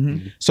brother.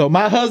 Mm-hmm. So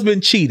my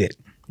husband cheated.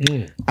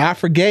 I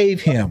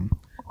forgave him,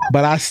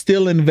 but I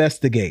still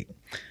investigate.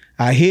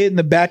 I hid in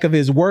the back of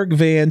his work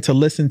van to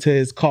listen to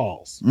his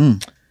calls.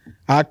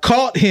 I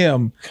caught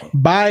him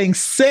buying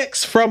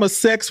sex from a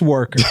sex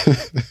worker.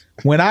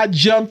 When I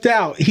jumped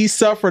out, he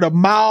suffered a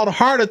mild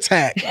heart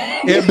attack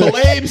and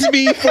blames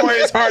me for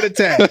his heart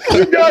attack.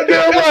 You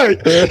goddamn right.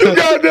 You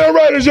goddamn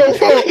right. It's your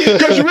fault.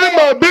 Because you're in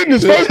my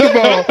business, first of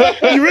all.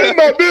 You're in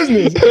my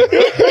business.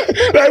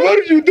 Like, what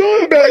are you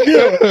doing back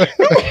here?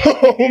 Come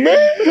on,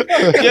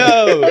 man.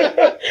 Yo,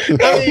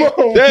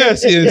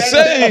 that's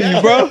insane,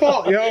 That's bro. her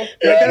fault, yo.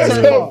 That's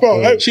her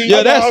fault.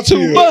 Yeah, that's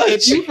too much.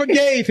 If you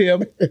forgave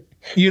him,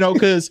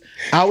 because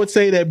I would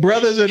say that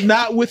brothers are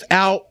not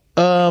without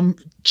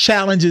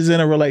challenges in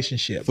a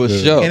relationship. For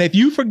sure. And if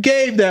you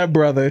forgave that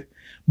brother,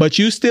 but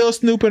you still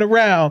snooping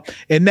around,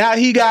 and now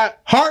he got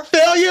heart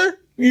failure,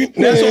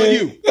 that's on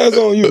you. That's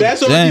on you.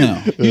 That's on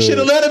Damn. you. You should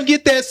have let him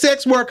get that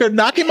sex worker,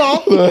 knock him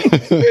off.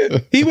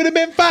 He would have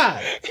been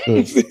fine.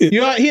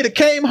 He'd have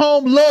came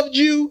home, loved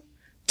you,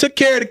 took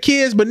care of the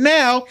kids, but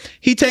now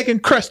he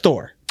taking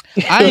Crestor.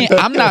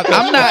 I'm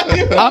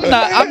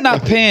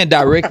not paying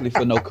directly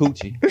for no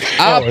coochie.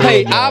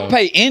 I'll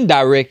pay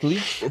indirectly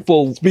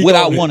for what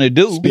I want to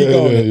do.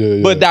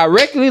 But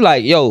directly,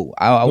 like, yo,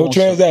 I No want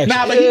transaction.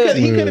 Nah, but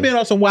he could have been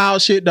on some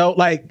wild shit though.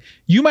 Like,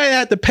 you might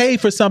have to pay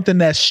for something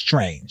that's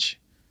strange.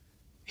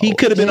 He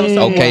could have been on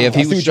something. Okay, wild.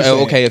 if he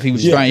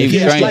was strange,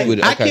 Yeah, strange like, with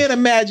it. I Okay. can't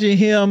imagine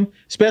him,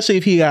 especially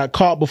if he got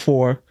caught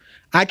before.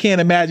 I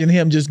can't imagine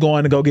him just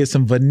going to go get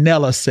some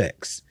vanilla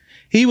sex.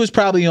 He was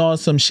probably on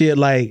some shit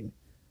like,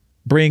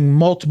 bring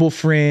multiple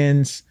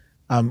friends.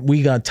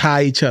 We gonna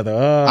tie each other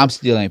up. I'm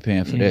still ain't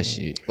paying for that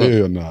shit.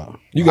 Hell nah.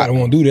 You gotta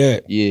want to do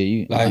that. Yeah,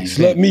 you Like,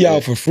 slut me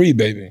out for free,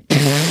 baby.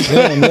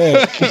 Damn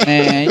that.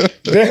 man.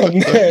 Damn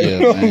that. Yeah, You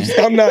know what I'm man.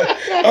 saying? I'm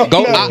not.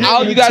 Go. I'm not All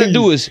you giving got it to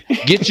do is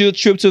get you a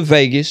trip to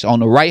Vegas on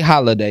the right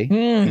holiday.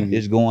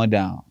 It's going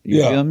down.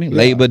 You Yeah. feel me? Yeah.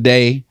 Labor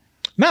Day,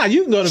 Nah,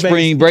 you can go to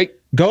spring Vegas. break.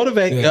 Go to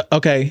Vegas. Yeah.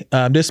 Okay,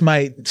 this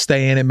might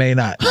stay in. It may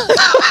not.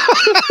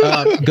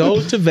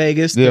 Go to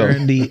Vegas Yeah.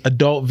 during the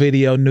Adult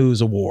Video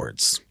News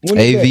Awards. When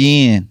is that?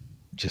 AVN.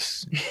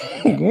 Just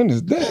When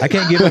is that? I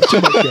can't give up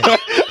too much. Yet.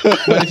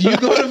 But if you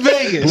go to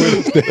Vegas,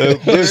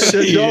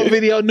 the Adult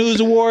Video News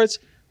Awards,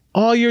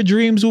 all your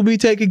dreams will be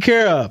taken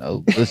care of.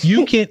 Oh,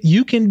 You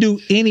can do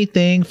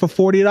anything for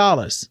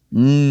 $40.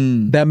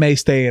 That may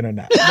stay in or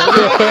not.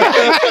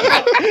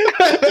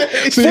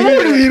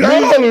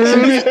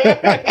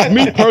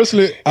 Me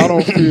personally, I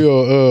don't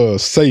feel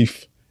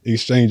safe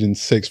exchanging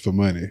sex for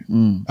money.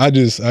 I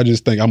just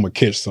think I'm gonna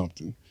catch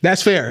something.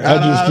 That's fair. I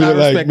just feel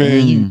like, respect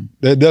man,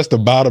 that. that's the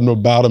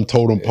bottom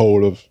totem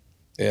pole of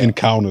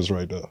encounters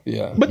right there.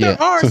 Yeah. But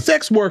there are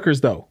sex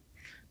workers, though.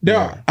 There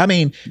are. I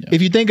mean,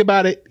 if you think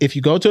about it, if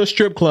you go to a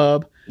strip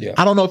club,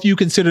 I don't know if you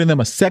consider them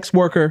a sex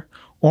worker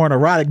or an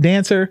erotic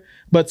dancer,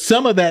 but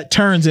some of that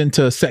turns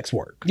into sex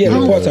work. Yeah, I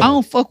the part don't, I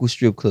don't fuck with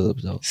strip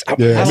clubs though.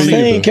 Yeah, I'm me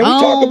saying, either. can we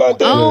talk about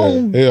that? I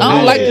don't, Yeah. I don't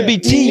Yeah. like to be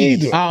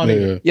teased. I don't Yeah.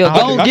 either. Yo,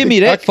 don't give me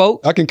that,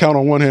 folk. I can count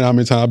on one hand how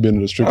many times I've been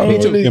to the strip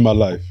club too. in my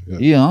life. Yeah.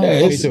 Yeah, I don't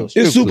Yeah, fuck it's, with no it's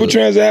strip super club.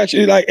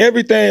 transaction, like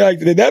everything,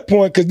 like at that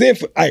point. Because then,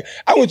 I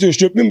went to a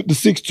strip. Remember the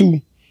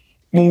 6'2"?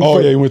 Oh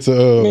yeah, he went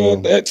to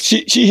Man,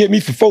 she hit me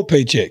for 4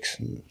 paychecks.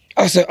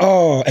 I said,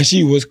 oh, and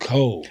she was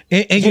cold.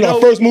 And When you know,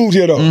 I first moved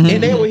here, though. and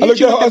they will I hit looked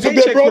you at her, I with the said,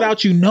 "That, paychecks bro."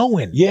 without you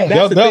knowing. Yeah. That's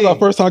that was the our thing.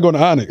 first time going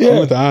to Onyx. Yeah. We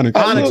went to Onyx.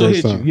 Onyx for will the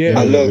hit first you. time. Yeah.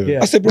 I love. Yeah.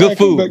 I said, Brian, Good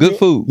come food, back good here.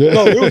 food.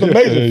 No, it was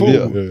amazing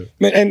food. Yeah.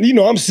 Man, and you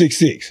know I'm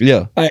 6'6".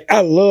 Yeah. Like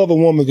I love a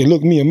woman that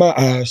look me in my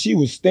eyes. She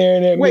was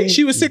staring at me. Wait,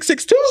 she was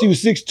 6'6" She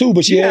was 6'2",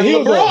 but she had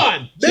heels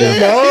on.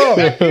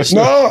 LeBron.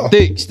 No,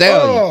 Thick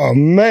stallion. Oh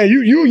man,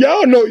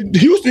 y'all know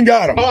Houston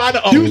got them. Oh, I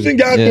know. Houston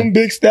got Yeah. them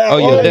big style. Oh,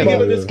 yeah, Let me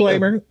definitely. give a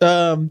disclaimer.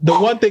 The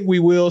one thing we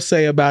will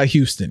say about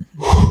Houston,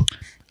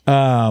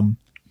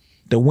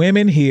 the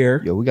women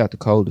here, Yo, we got the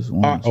coldest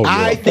ones.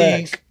 I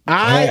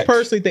Facts.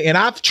 personally think, and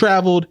I've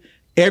traveled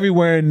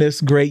everywhere in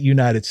this great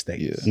United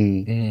States.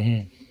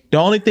 The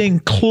only thing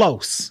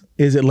close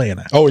is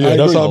Atlanta. Oh yeah, I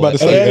that's agree. all I'm about to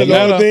say. Atlanta's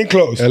the only thing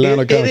close.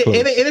 Atlanta kind of and close.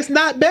 it's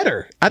not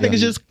better. I think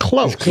it's just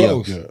close.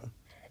 Close. Yeah.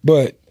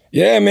 But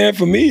yeah, man,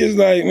 for me, it's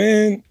like,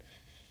 man,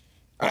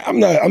 I'm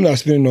not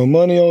spending no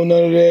money on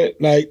none of that.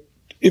 Like,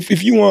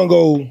 if you want to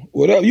go,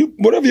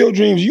 whatever your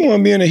dreams, you want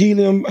to be in a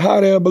helium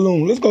hot air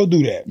balloon, let's go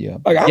do that. Yeah.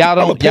 Like,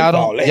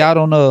 Y'all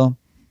don't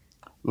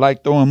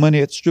like throwing money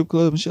at the strip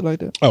club and shit like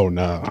that? Oh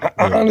nah.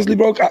 I honestly,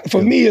 bro,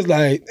 for me, it's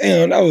like,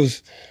 damn,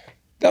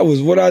 that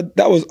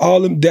was all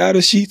them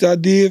data sheets I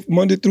did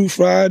Monday through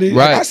Friday.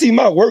 Right. I see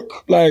my work.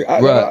 Like,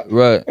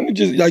 Right. And it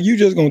just like you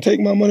just gonna take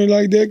my money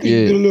like that because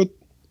you did a little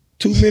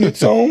 2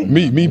 minutes on.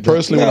 Me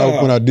personally,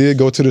 Nah. when I did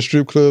go to the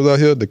strip clubs out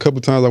here, the couple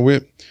times I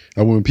went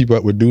with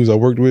people with dudes I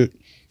worked with,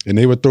 and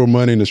they would throw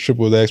money, and the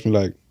stripper would ask me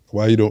like,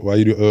 "Why you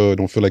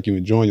don't feel like you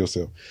enjoying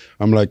yourself?"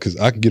 I'm like, "Cause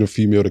I can get a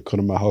female to come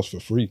to my house for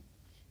free.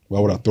 Why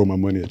would I throw my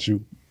money at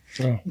you?"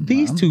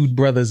 These two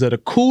brothers are the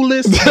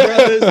coolest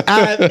brothers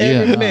I've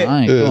ever met. I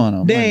ain't throwing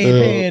no They money.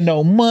 ain't paying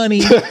no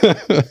money.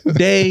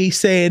 They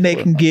saying they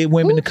can get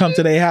women to come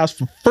to their house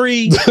for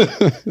free.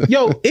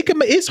 Yo,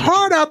 it's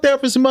hard out there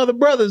for some other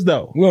brothers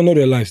though. We don't know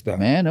that lifestyle.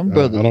 Man, them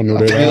brothers. I don't know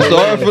I feel that.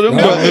 sorry for them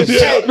brothers.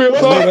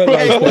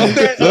 Hey, what's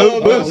that?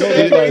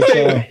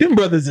 Them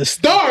brothers are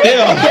stars.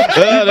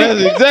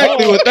 That's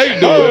exactly what they I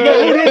don't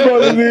know who them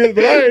brothers is,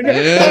 but I ain't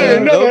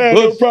never had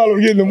no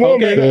problem getting a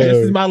woman. Okay, this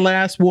is my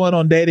last one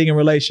on dating and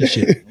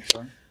relationship.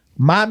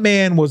 My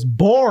man was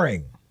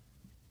boring,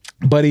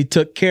 but he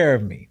took care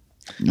of me.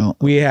 No.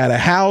 We had a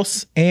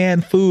house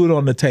and food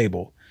on the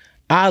table.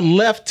 I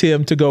left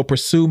him to go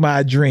pursue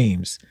my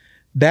dreams.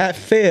 That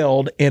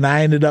failed, and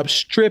I ended up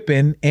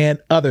stripping and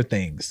other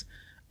things.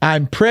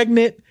 I'm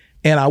pregnant,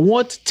 and I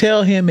want to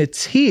tell him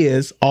it's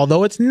his,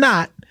 although it's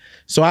not,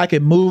 so I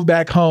can move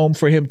back home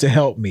for him to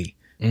help me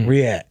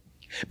react.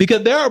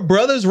 Because there are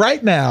brothers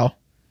right now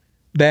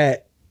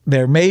that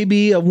there may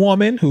be a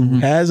woman who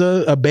has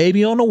a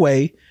baby on the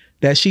way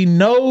that she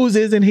knows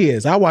isn't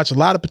his. I watch a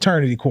lot of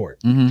paternity court.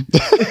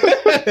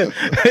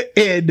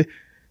 And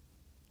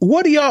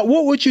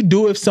what would you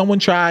do if someone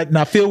tried,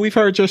 now Phil, we've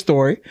heard your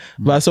story,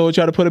 but someone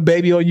tried to put a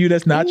baby on you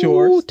that's not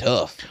yours.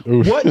 Tough.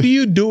 What do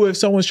you do if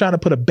someone's trying to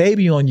put a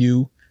baby on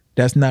you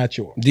that's not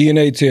yours?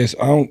 DNA test.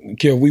 I don't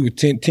care if we were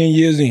 10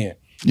 years in.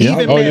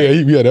 Even Oh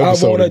married. yeah, that I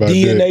episode want a about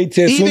DNA that. test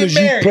as soon Even as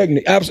you're married.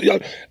 pregnant.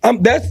 Absolutely.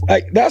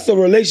 That's a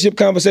relationship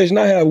conversation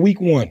I have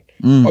week one.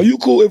 Are you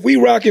cool? If we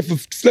rock it for,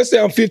 let's say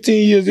I'm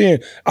 15 years in,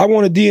 I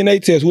want a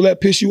DNA test. Will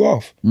that piss you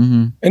off?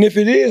 And if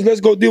it is, let's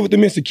go deal with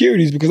them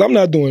insecurities because I'm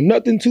not doing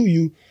nothing to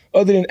you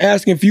other than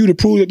asking for you to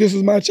prove that this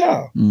is my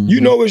child. You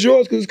know it's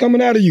yours because it's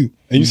coming out of you.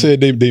 And you said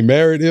they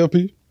married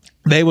LP?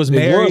 They was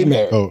They was married,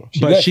 married. Oh,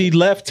 but she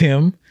left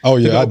him. oh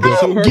yeah, I to go did.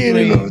 pursue her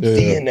Getting dreams.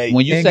 DNA.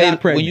 When you And say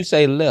got pregnant. when you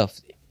say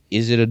left,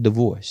 is it a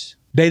divorce?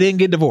 They didn't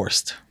get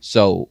divorced.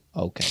 So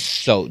okay,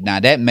 so now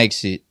that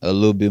makes it a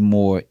little bit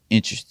more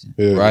interesting,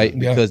 Yeah. right?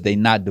 Yeah. Because they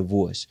not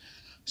divorced.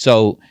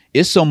 So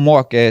it's some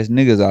mark ass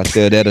niggas out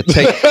there that'll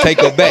take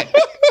her back.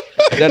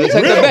 That'll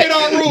take her back.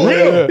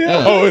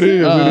 Yeah. Oh, it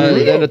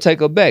is. That'll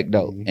take her back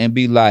though, and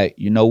be like,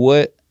 you know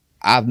what?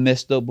 I've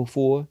messed up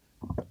before.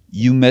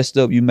 You messed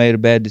up. You made a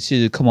bad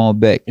decision. Come on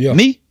back. Yeah.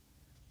 Me?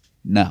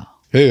 No,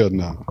 Hell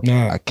no.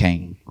 I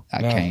can't.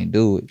 I can't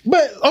do it.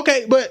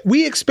 But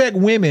we expect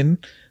women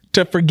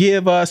to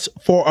forgive us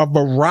for a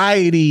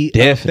variety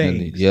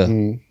Definitely, of things.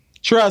 yeah.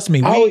 Trust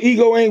me. Our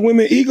ego ain't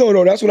women ego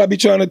though. That's what I be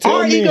trying to tell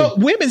Our men. ego,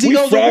 women's We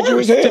egos are fragile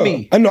worse as hell. to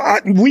me. I know.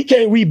 We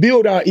can't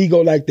rebuild our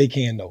ego like they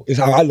can though. Is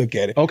how I look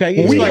at it. Okay,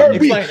 When we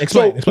explain, hurt,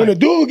 explain. when a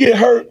dude get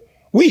hurt,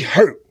 we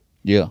hurt,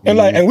 Yeah.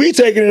 and we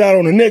taking it out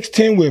on the next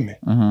 10 women.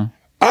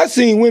 I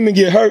seen women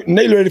get hurt and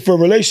they ready for a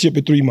relationship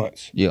in 3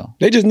 months. Yeah.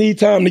 They just need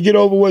time to get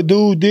over what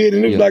dude did,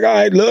 and it was like, all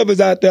right, love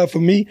is out there for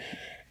me.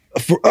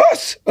 For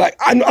us, like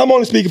I'm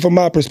only speaking from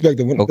my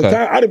perspective. When the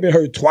time I'd have been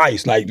hurt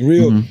twice, like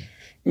real,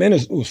 man,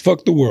 it was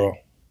fuck the world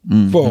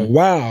for a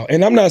while.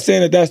 And I'm not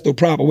saying that that's the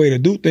proper way to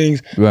do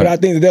things, but I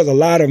think that there's a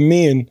lot of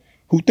men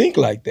who think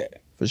like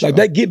that. Like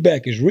that get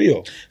back is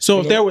real.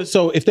 So if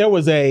there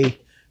was a,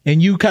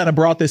 and you kind of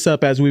brought this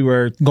up as we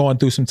were going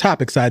through some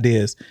topics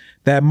ideas,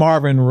 that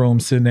Marvin room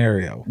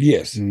scenario.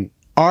 Yes.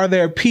 Are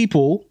there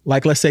people,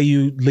 like let's say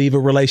you leave a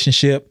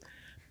relationship,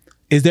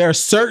 is there a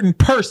certain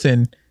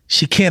person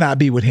she cannot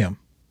be with him?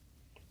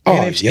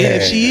 And if she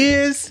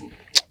is,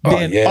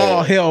 then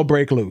all hell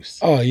break loose.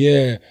 Oh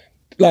yeah.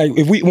 Like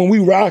when we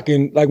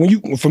rocking, like when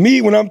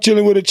I'm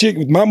chilling with a chick,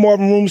 with my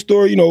Marvin room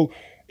story, you know,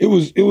 it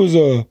was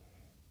a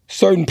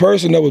certain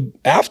person that was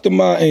after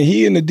and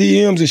he in the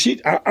DMs and she.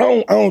 I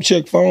don't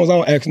check phones. I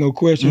don't ask no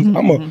questions.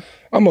 I'm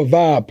a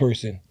vibe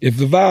person. If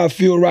the vibe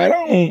feel right,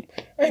 I ain't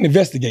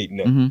investigating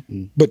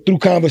them. But through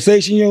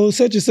conversation, you know,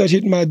 such and such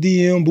hit my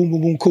DM, boom,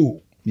 boom, boom,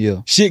 cool.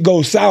 Yeah. Shit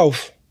goes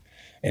south,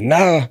 and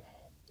now,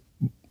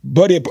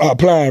 buddy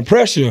applying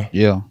pressure.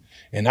 Yeah.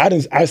 And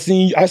I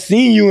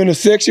seen you in a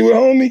section with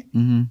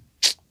homie.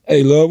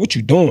 Hey, love, what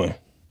you doing?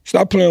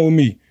 Stop playing with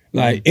me.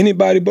 Like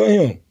anybody but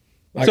him.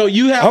 Like, So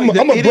you have I'm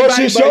a brush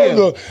his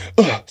shoulder.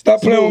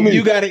 Stop playing with me.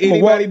 You got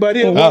anybody but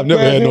him? I've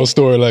never had no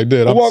story like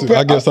that.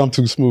 I guess I'm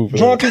too smooth.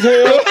 Drunk as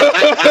hell.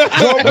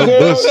 Drunk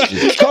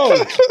as hell.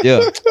 Cold.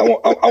 Yeah.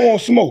 I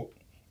want smoke.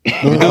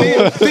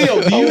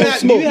 Phil,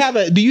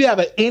 do you have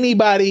a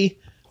anybody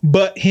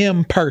but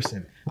him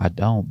person? I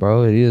don't,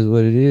 bro. It is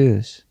what it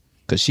is.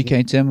 Cause she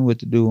can't tell me what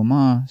to do with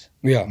mine.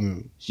 Yeah.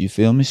 You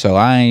feel me? So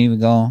I ain't even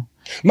going.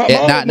 My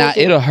Now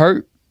it'll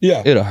hurt.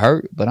 Yeah. It'll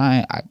hurt, but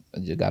I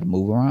just gotta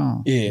move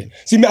around. Yeah.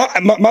 See,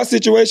 my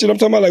situation, I'm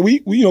talking about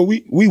like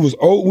we was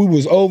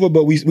over,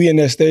 but we in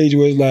that stage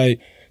where it's like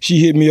she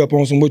hit me up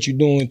on some what you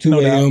doing 2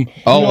 a.m.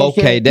 Oh,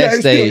 okay, that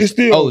stage.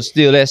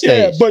 Still that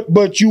stage. Yeah,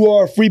 but you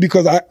are free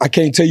because I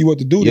can't tell you what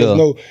to do. Yeah. There's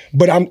no.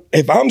 But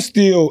if I'm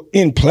still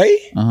in play,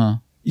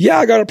 yeah,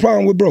 I got a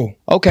problem with bro.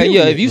 Okay, Period.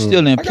 yeah. If you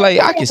still in play,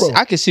 got a I problem with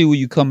bro. can see where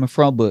you coming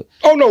from, but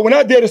Oh no, when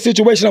I did a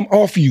situation, I'm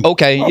off you.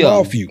 okay, I'm yeah,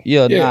 off you.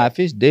 Yeah, nah. If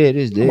it's dead,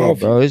 it's dead, off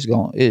bro. It's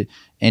gonna.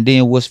 And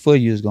then what's for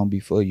you is gonna be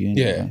for you.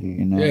 Anyway, Yeah,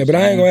 you know. yeah, but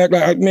I ain't gonna act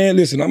like man.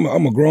 Listen, I'm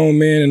a grown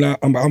man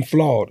and I'm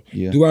flawed.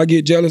 Yeah. Do I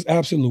get jealous?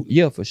 Absolutely.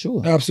 Yeah, for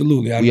sure.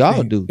 Absolutely. We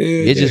all do.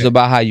 It's just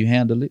about how you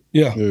handle it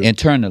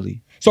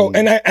internally. So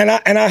and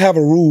I have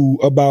a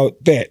rule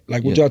about that.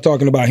 Like what y'all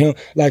talking about him.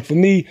 Like for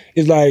me,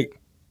 it's like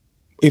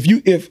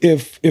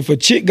if a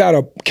chick got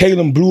a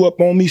Caleb blew up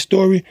on me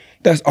story,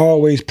 that's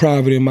always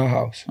private in my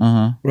house,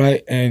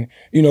 right? And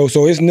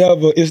so it's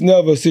never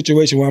a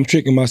situation where I'm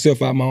tricking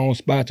myself out my own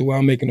spot to where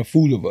I'm making a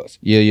fool of us.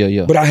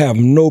 Yeah. But I have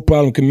no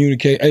problem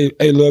communicating.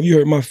 Hey, love, you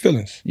hurt my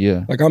feelings.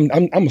 Yeah. Like I'm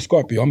a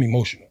Scorpio. I'm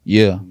emotional.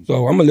 Yeah.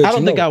 So I'm gonna let you know. I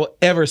don't think I would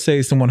ever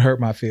say someone hurt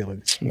my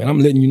feelings. Man, I'm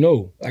letting you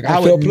know. Like I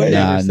would felt play.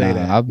 never say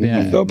that. I've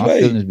been Felt my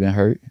play. feelings been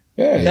hurt.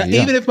 Yeah.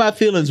 Even if my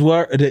feelings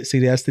were, see,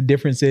 that's the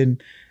difference in,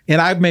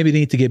 and I maybe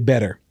need to get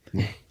better.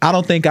 I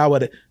don't think I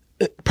would.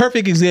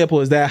 Perfect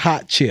example is that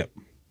hot chip.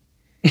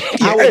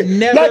 I would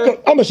never.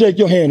 I'm gonna shake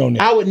your hand on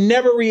that. I would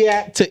never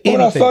react to anything.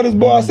 When I saw this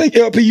boy, I say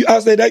LP, I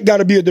say that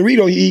gotta be a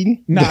Dorito he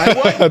eating. Nah, it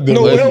wasn't.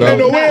 No, where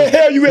the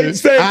hell you ate the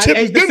same I chip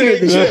as ate the them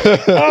same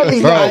niggas? I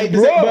was like,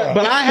 bro.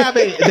 But I have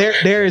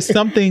there is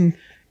something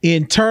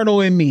internal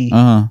in me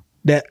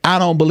that I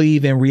don't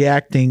believe in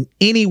reacting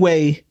any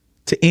way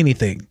to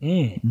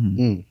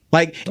anything.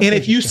 Like, and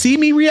if you see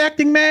me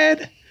reacting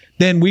mad,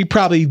 then we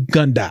probably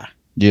gonna die.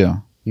 Yeah.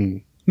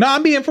 No,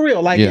 I'm being for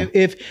real. Like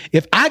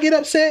if I get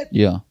upset,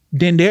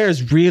 then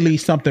there's really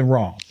something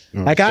wrong.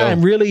 Like I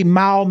am really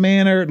mild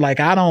mannered. Like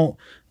I don't.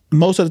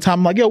 Most of the time,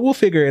 I'm like, yo, we'll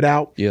figure it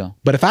out. Yeah.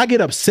 But if I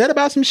get upset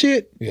about some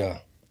shit,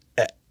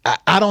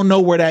 I don't know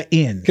where that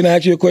ends. Can I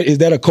ask you a question? Is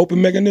that a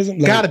coping mechanism?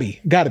 Like, Gotta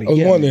be. I was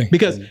wondering.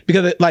 Because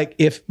like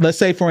if let's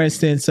say for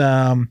instance,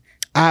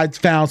 I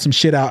found some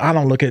shit out. I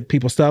don't look at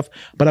people's stuff,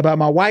 but about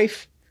my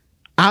wife,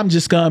 I'm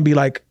just gonna be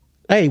like,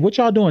 hey, what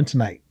y'all doing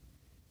tonight?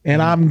 And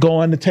I'm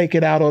going to take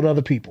it out on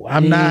other people.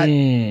 I'm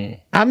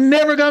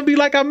never gonna be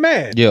like I'm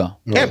mad. Yeah.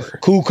 Ever.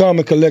 Cool, calm,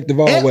 and collective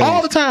always.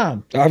 All the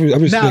time. I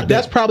respect now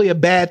that's probably a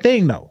bad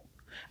thing though.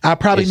 I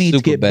probably need to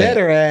get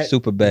better at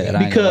super bad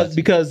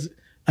because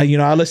I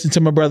listened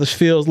to my brother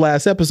Phil's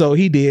last episode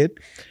he did.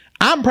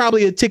 I'm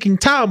probably a ticking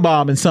time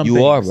bomb in some things.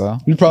 You are, bro.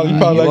 You probably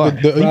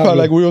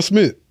like Will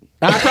Smith.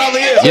 I probably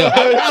is. He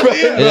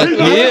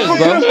is,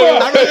 bro.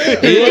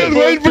 He is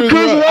waiting for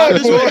Chris Rock.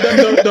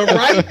 The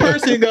right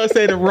person gonna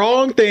say the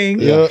wrong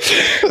thing. And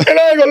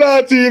I ain't gonna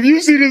lie to you, if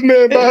you see this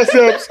man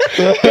biceps,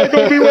 that's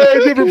gonna be way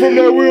different from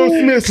that Will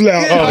Smith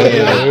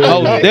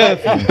slap.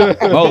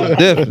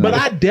 Definitely. But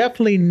I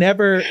definitely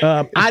never,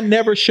 I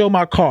never show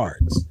my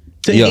cards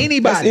to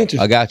anybody.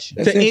 I got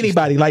you. To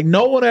anybody. Like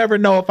no one ever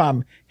know if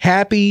I'm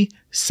happy,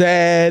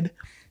 sad,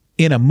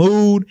 in a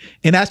mood,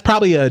 and that's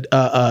probably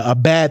a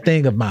bad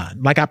thing of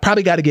mine. Like I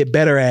probably got to get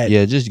better at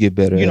just get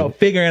better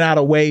figuring out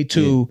a way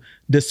to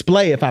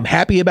display if I'm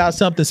happy about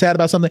something, sad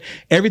about something.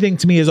 Everything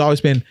to me has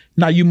always been,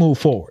 now you move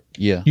forward.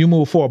 You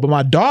move forward. But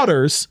my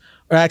daughters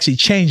are actually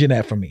changing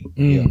that for me.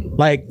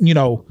 Like,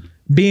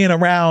 being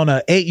around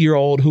an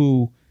 8-year-old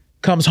who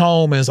comes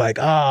home and is like,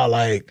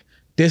 like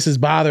this is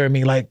bothering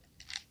me. Like,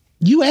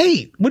 you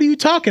 8. What are you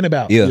talking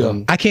about?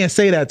 I can't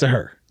say that to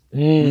her.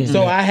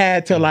 So I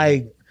had to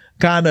like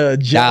kind of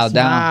adjust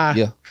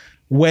my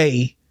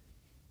way.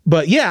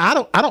 But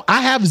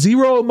I have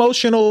zero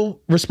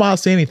emotional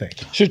response to anything.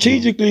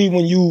 Strategically,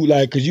 when you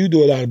because you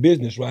do a lot of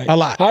business, right? A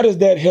lot. How does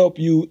that help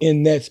you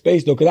in that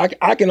space though? Because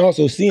I can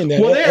also see in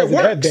that as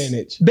an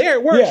advantage. There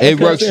it works. It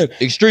works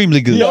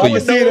extremely good no for one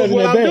you. knows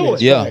what I'm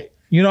doing. Right?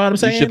 You know what I'm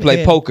saying? You should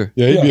play poker.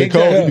 Yeah, he'd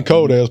be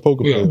cold ass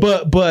poker player.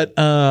 But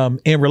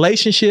in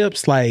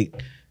relationships,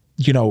 like,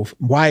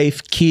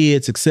 wife,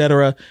 kids,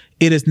 etc.,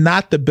 it is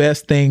not the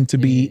best thing to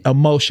be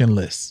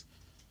emotionless.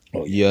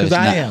 Oh yeah, because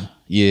I am.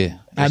 Yeah,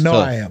 I know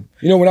tough. I am.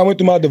 When I went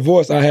through my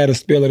divorce, I had a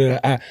spell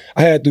that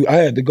I had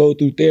to go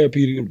through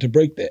therapy to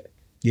break that.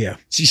 Yeah.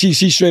 She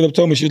straight up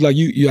told me, she was like,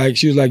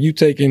 you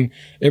taking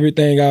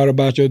everything out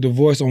about your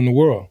divorce on the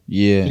world.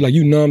 Yeah. She's like,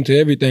 you numb to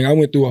everything. I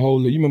went through a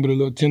whole, you remember the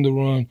little Tinder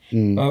run?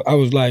 I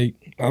was like,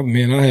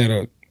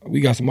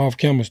 we got some off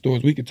camera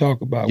stories we could talk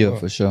about. Yeah,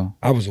 for sure.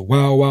 I was a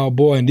wild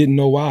boy and didn't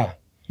know why.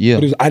 Yeah.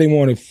 But I didn't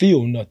want to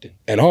feel nothing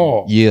at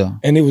all. Yeah.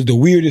 And it was the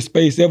weirdest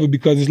space ever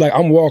because it's like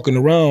I'm walking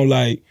around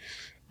like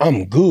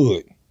I'm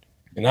good.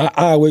 And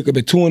I wake up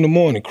at 2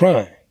 a.m.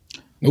 crying.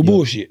 No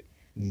bullshit.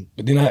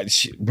 But then I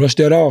brush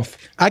that off.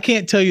 I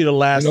can't tell you the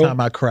last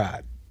time I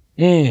cried.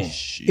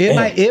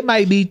 It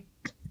might be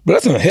but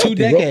that's unhealthy, 2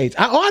 decades.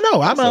 I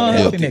know. I'm an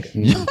unhealthy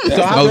nigga.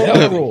 So I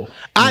know the rule.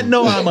 I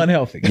know I'm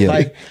unhealthy.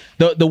 Like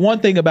the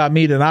one thing about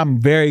me that I'm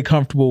very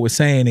comfortable with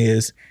saying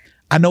is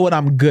I know what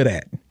I'm good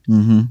at.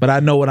 But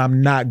I know what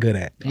I'm not good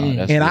at.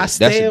 And I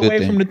stay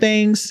away from the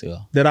things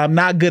that I'm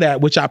not good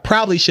at, which I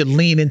probably should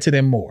lean into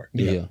them more.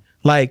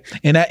 Like,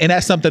 and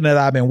that's something that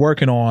I've been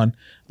working on.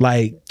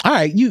 Like, all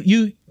right,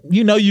 you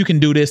know you can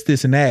do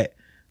this and that,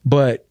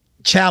 but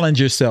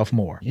challenge yourself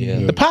more.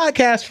 The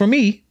podcast for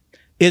me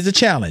is a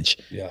challenge.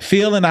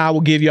 Phil and I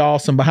will give y'all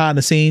some behind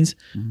the scenes.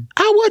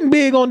 I wasn't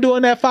big on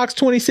doing that Fox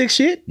 26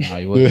 shit. No,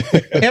 you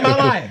wasn't. Am I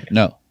lying?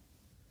 No.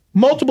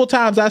 Multiple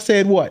times I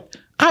said what?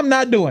 I'm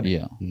not doing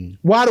it.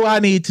 Why do I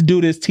need to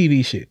do this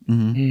TV shit?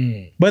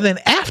 But then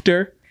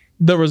after,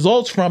 the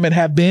results from it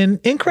have been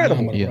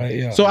incredible.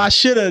 Right, so I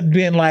should have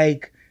been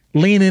like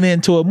leaning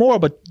into it more,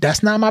 but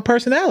that's not my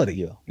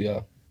personality.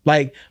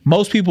 Like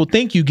most people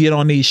think you get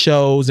on these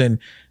shows and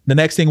the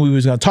next thing we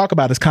was going to talk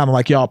about is kind of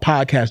like y'all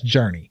podcast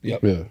journey.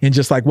 Yep. Yeah. And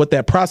just like what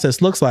that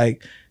process looks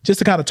like, just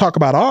to kind of talk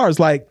about ours.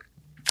 Like,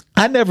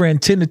 I never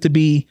intended to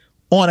be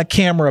on a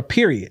camera,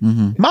 period.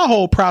 My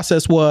whole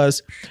process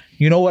was,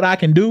 you know what I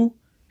can do?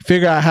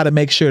 Figure out how to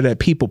make sure that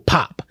people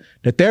pop,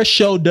 that their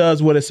show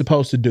does what it's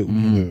supposed to do.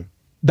 Yeah.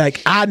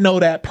 Like, I know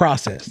that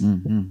process,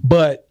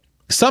 but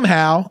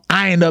somehow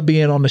I end up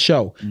being on the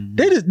show.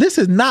 This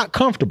is not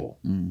comfortable.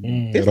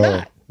 It's At all.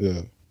 not.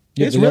 Yeah.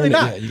 You It's have to really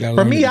learn not. it. Yeah, you gotta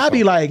For learn me, it I'd be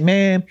yourself. like,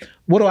 man,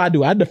 what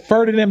do? I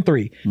defer to them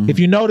three. If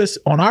you notice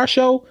on our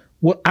show,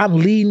 I'm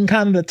leading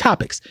kind of the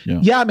topics.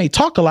 Yeah. I may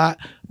talk a lot,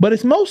 but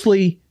it's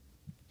mostly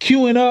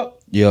queuing up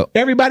Yep.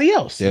 everybody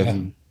else.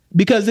 Definitely.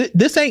 Because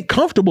this ain't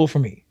comfortable for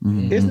me.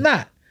 It's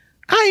not.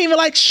 I ain't even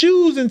like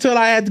shoes until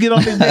I had to get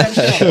on this damn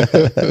show.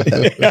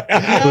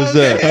 What's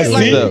up? I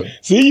What's up?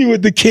 see you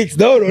with the kicks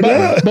though.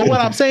 But what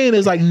I'm saying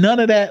is, like, none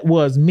of that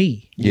was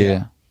me.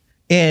 Yeah.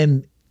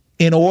 And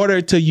in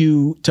order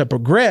to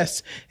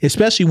progress,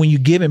 especially when you're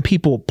giving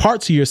people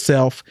parts of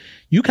yourself,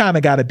 you kind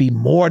of got to be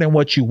more than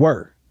what you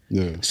were.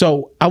 Yeah.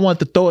 So I want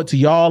to throw it to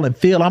y'all, and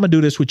Phil, I'm gonna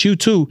do this with you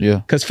too. Yeah.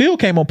 Because Phil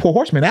came on Poor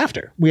Horseman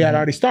after we had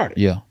already started.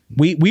 Yeah.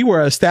 We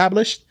were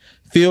established.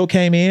 Phil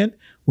came in.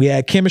 We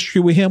had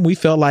chemistry with him. We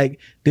felt like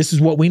this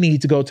is what we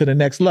need to go to the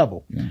next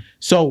level.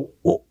 So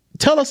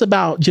tell us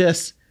about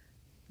just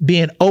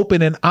being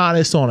open and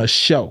honest on a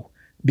show,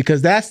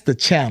 because that's the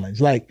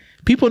challenge. Like,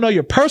 people know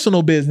your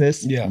personal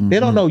business. Yeah. They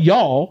don't know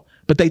y'all,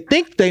 but they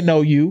think they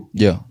know you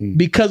Yeah.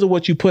 because of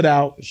what you put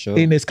out sure.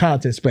 in this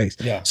content space.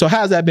 Yeah. So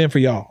how's that been for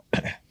y'all?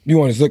 You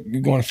want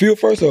to feel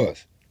first or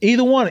us?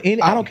 Either one.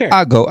 I don't care.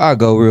 I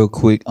go real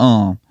quick.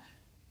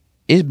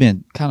 It's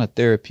been kind of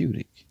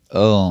therapeutic.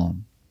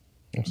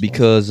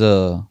 Because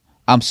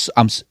I'm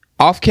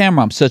off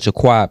camera, I'm such a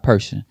quiet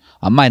person.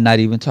 I might not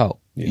even talk.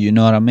 You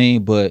know what I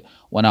mean? But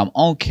when I'm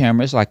on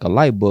camera, it's like a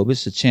light bulb.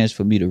 It's a chance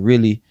for me to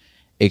really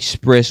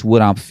express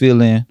what I'm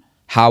feeling,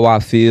 how I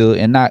feel,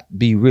 and not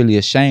be really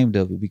ashamed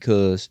of it.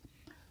 Because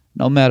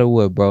no matter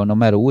what, bro, no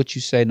matter what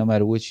you say, no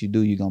matter what you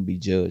do, you're gonna be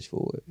judged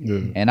for it. Yeah.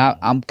 And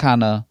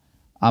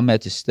I'm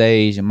at the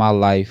stage in my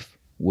life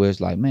where it's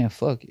like, man,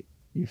 fuck it.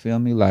 You feel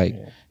me? Like,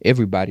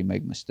 everybody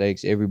make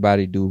mistakes.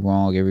 Everybody do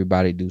wrong.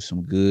 Everybody do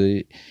some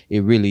good.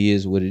 It really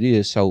is what it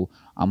is. So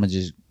I'm going to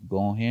just go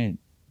on here and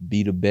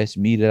be the best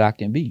me that I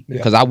can be.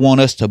 Because I want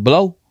us to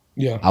blow.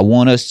 Yeah. I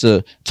want us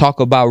to talk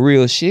about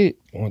real shit.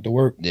 I want to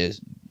work.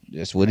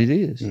 That's what it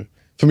is. Yeah.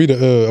 For me, I'm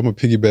going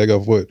to piggyback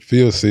off what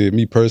Phil said.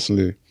 Me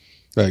personally,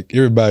 like,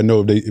 everybody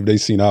know if they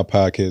seen our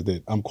podcast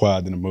that I'm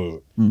quiet in the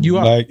mud. You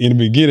are. Like, in the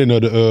beginning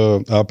of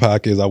our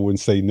podcast, I wouldn't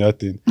say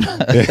nothing.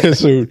 And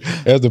so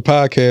as the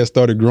podcast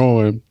started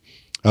growing,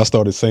 I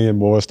started saying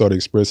more, started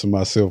expressing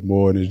myself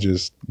more, and it's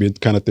just been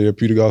kind of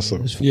therapeutic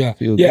also. Yeah.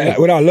 Feel Yeah.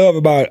 good. What I love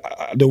about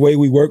the way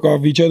we work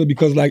off each other,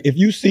 because like if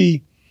you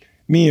see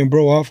me and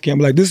bro off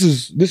camera, like this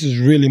is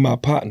really my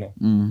partner.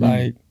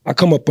 Like, I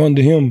come up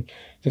under him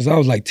since I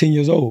was like 10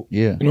 years old.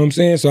 Yeah. You know what I'm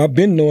saying? So I've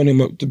been knowing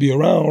him to be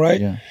around, right?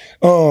 Yeah.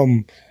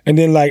 And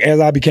then like as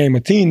I became a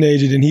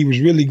teenager, then he was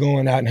really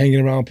going out and hanging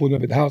around, pulling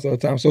up at the house all the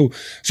time. So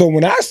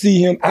when I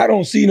see him, I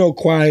don't see no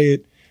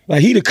quiet.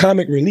 Like, he the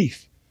comic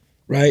relief,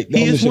 right?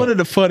 He On the is show. one of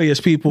the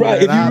funniest people Right.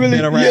 that If you I've really,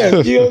 been around.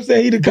 yeah, you know what I'm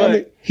saying? He the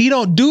comic. But he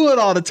don't do it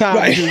all the time.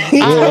 Right.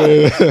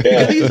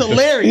 Because he's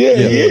hilarious.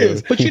 Yeah, he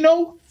is. But you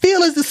know,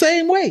 Phil is the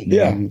same way.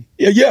 Yeah.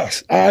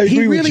 Yes, I agree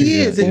He with really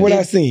you. is. From And what if-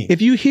 I've seen.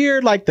 If you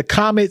hear like the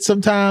comments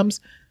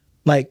sometimes,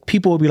 like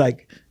people will be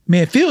like,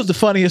 man, Phil's the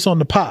funniest on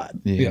the pod.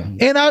 Yeah.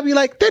 And I'll be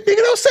like, that nigga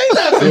don't say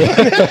nothing.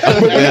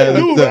 But when they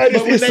do, right,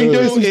 But when it's they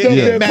do, some stuff it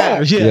that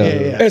matters. pops.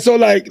 Yeah. And so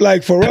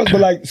like for us,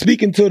 but like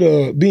speaking to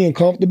the being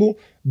comfortable,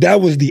 that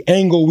was the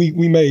angle we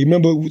made.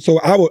 Remember, so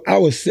I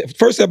was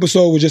first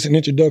episode was just an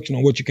introduction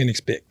on what you can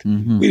expect.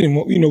 We didn't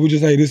want, we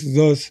just, hey, this is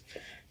us.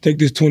 Take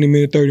this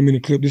 20-minute,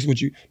 30-minute clip. This is what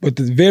you. But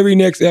the very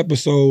next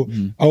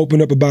episode, I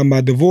opened up about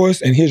my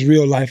divorce and his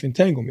real life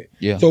entanglement.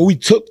 Yeah. So we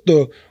took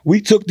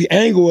the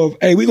angle of,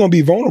 hey, we're gonna be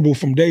vulnerable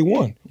from day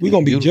one. We're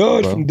gonna be Beautiful,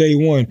 judged bro. from day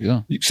one.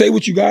 Yeah. You say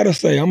what you gotta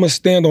say. I'm gonna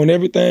stand on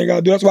everything I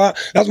do. That's why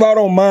I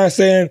don't mind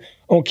saying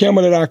on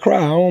camera that I cry.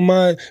 I don't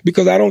mind,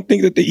 because I don't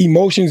think that the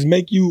emotions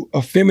make you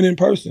a feminine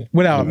person.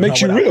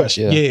 Makes you without real.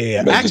 question.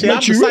 Yeah. Makes Actually,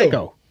 I'm you the real.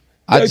 psycho.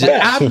 I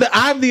just,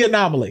 I'm the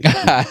anomaly.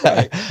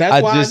 That's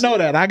I why just- I know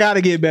that. I got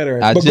to get better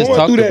at I it. But just going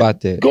talked through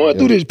about that. Going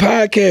through this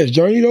podcast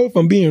journey, though,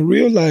 from being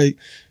real, like,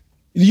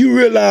 you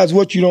realize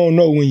what you don't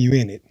know when you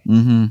in it.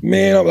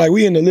 Man, I'm like,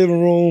 we in the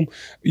living room,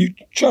 you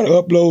trying to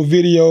upload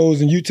videos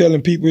and you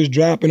telling people it's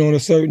dropping on a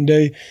certain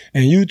day,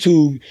 and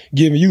YouTube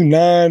giving you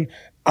 9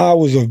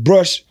 hours of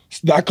brush.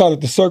 I call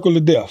it the circle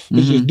of death.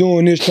 It's just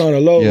doing this, trying to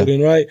load, Yeah.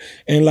 and right,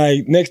 and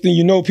like next thing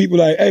you know, people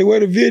like, hey, where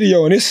the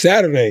video? And it's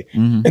Saturday,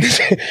 and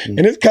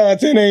this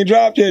content ain't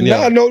dropped yet.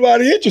 Yeah. Now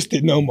nobody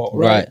interested no more,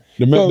 right?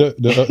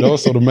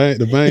 Also,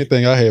 the main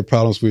thing I had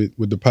problems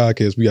with the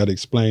podcast, we got to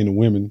explain to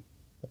women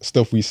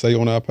stuff we say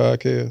on our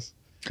podcast.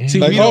 See,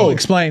 Like, we don't oh,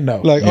 explain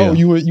though. Like, Yeah. oh,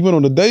 you went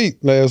on a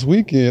date last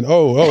weekend. It's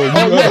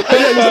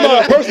not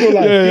our personal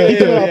life.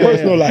 It's not our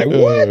personal life.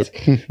 What?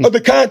 But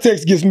the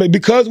context gets made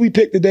because we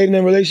picked the dating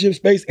and relationship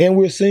space, and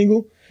we're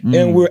single,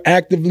 and we're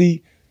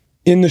actively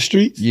in the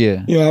streets.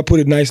 Yeah. You know, I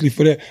put it nicely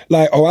for that.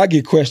 Like, oh, I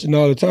get questioned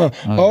all the time.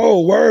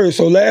 Oh, word.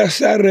 So last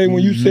Saturday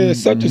when you said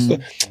such and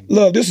such,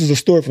 love, this is a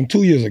story from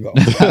 2 years ago.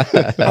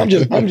 I'm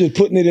just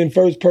putting it in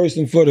first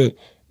person for the,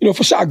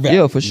 for shock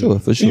value. Yeah, for sure,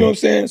 for sure. You know what I'm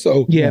saying?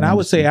 So yeah, and I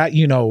would say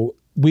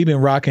we've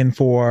been rocking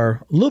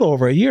for a little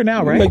over a year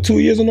now, right? like 2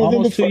 years in November.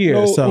 Almost 2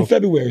 years. In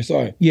February,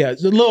 sorry. Yeah,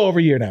 it's a little over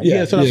a year now.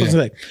 Yeah, so that's what I'm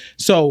saying.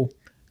 So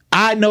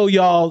I know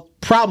y'all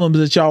problems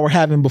that y'all were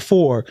having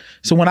before.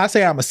 So when I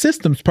say I'm a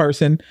systems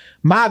person,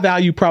 my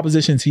value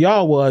proposition to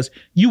y'all was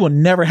you will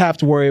never have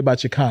to worry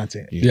about your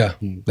content. Yeah.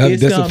 That's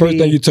the first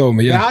thing you told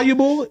me. Yeah.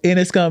 Valuable, and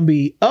it's going to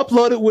be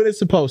uploaded when it's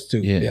supposed to.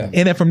 Yeah.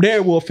 And then from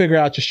there, we'll figure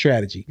out your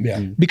strategy.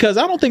 Yeah. Because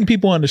I don't think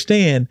people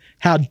understand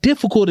how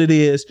difficult it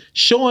is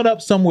showing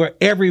up somewhere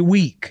every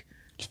week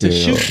to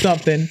shoot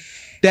something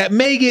that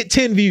may get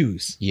 10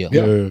 views. Yeah.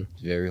 Yeah.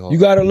 It's very hard. You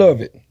gotta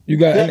love it. You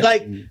got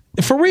Like,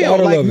 for real,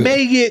 Gotta like love it.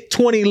 may get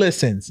 20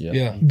 listens.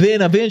 Yeah.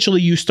 Then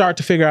eventually you start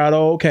to figure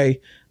out,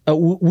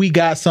 we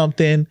got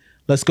something.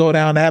 Let's go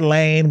down that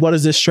lane. What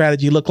does this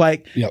strategy look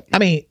like? Yep. I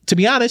mean, to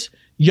be honest,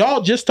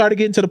 y'all just started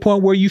getting to the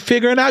point where you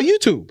figuring out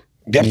YouTube.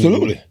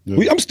 Absolutely.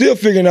 I'm still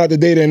figuring out the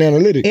data and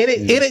analytics. And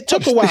it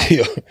took a while.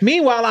 still.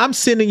 Meanwhile, I'm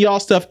sending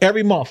y'all stuff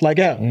every month. Like,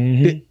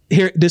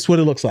 here, this is what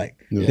it looks like.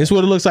 This is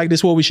what it looks like.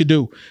 This is what we should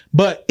do.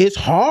 But it's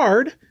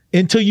hard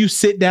until you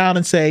sit down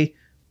and say,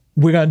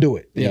 we're going to do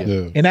it.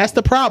 Yeah. And that's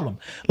the problem.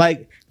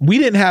 Like,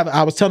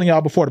 I was telling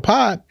y'all before the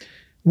pod,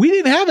 we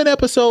didn't have an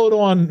episode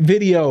on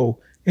video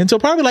until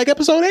probably like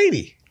episode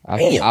 80.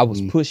 I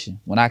was pushing.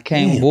 When I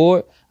came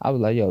aboard, I was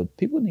like, yo,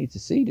 people need to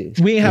see this.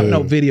 We didn't have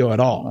no video at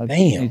all. Like,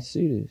 people need to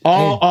see this.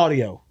 All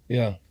audio.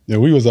 Yeah. Yeah,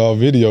 we was all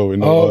video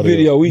and no All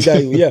audio.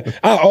 video.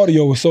 Our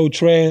audio was so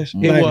trash.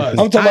 It was.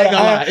 I'm talking I ain't about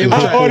gonna lie, it was our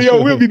trash.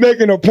 audio. We'll be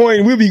making a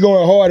point. We'll be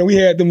going hard, and we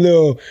had them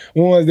little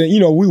ones that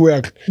we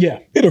were. Yeah.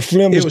 It'll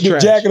flim. It was The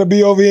trash. jacket will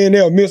be over here, and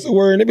they'll miss a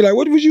word, and they'll be like,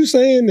 "What was you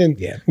saying?" And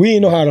we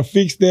didn't know how to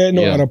fix that,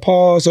 how to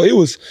pause. So it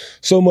was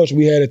so much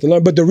we had to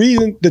learn. But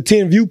the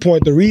 10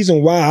 viewpoint, the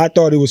reason why I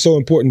thought it was so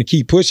important to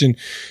keep pushing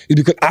is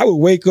because I would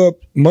wake up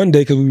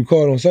Monday, because we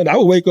record on Sunday. I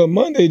would wake up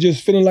Monday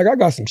just feeling like I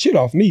got some shit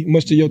off me,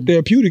 much to your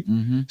therapeutic.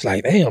 It's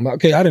like, damn,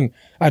 okay, I didn't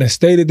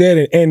stated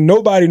that, and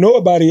nobody know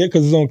about it yet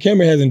because it's on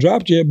camera, it hasn't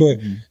dropped yet. But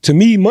to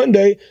me,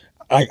 Monday,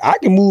 I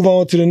can move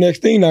on to the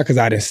next thing now because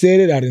I done said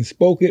it, I done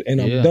spoke it, and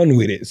I'm done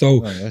with it. So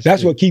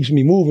that's what keeps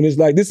me moving. It's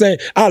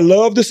like, I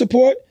love the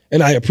support,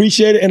 and I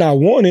appreciate it, and I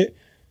want it.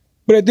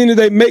 But at the end of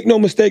the day, make no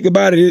mistake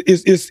about it,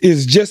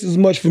 it's just as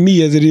much for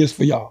me as it is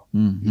for y'all.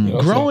 Mm-hmm. You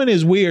know Growing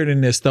is weird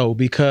in this though,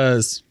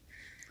 because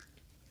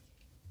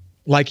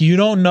like you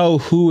don't know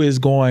who is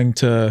going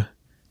to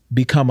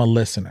become a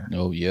listener.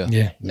 Oh yeah.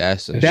 Yeah.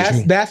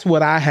 That's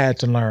what I had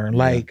to learn.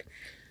 Like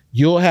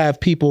you'll have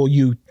people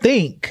you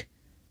think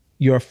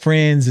your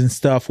friends and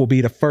stuff will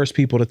be the first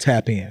people to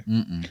tap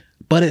in.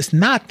 But it's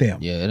not them.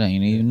 Yeah, it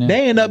ain't even them.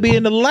 They end up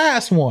being the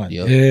last one.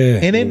 Yep. Yeah.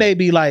 And then they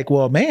be like,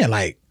 well, man,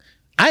 like,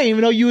 I didn't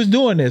even know you was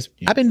doing this.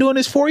 I've been doing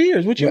this 4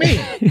 years. What you mean?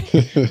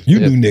 You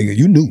knew, nigga.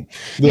 You knew.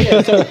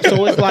 Yeah,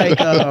 so it's like,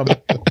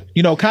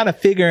 kind of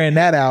figuring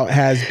that out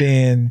has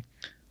been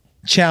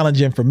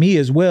challenging for me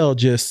as well.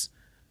 Just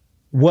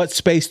what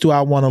space do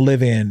I want to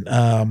live in?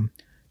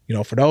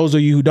 For those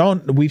of you who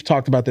don't, we've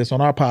talked about this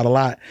on our pod a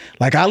lot.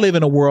 Like I live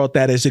in a world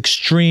that is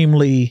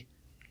extremely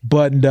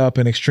buttoned up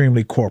and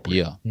extremely corporate.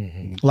 Yeah.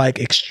 Like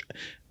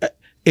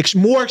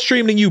more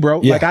extreme than you,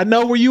 bro. Yeah. Like I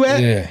know where you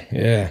at.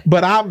 Yeah.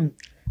 But I'm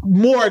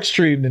more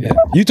extreme than that.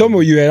 You told me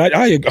where you at.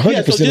 I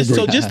 100% Yeah,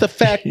 so agree. just the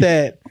fact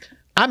that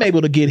I'm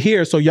able to get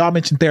here. So y'all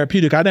mentioned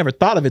therapeutic. I never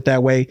thought of it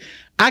that way.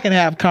 I can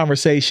have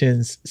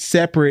conversations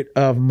separate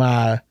of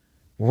my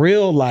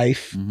real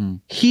life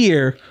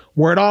here,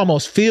 where it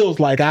almost feels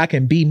like I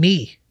can be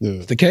me.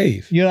 It's the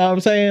cave. You know what I'm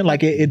saying?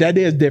 Like that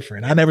is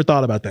different. I never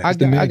thought about that.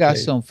 I got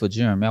something for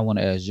Jeremy. I want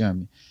to ask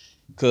Jeremy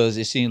because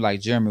it seemed like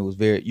Jeremy was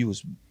you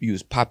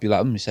was popular.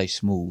 Let me say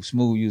smooth.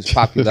 You was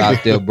popular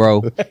out there,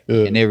 bro,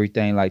 and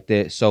everything like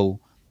that. So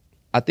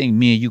I think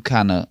me and you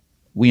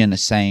we in the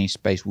same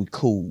space. We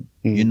cool.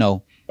 You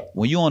know,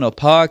 when you on a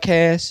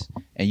podcast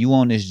and you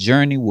on this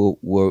journey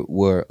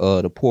where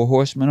the Poor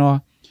Horsemen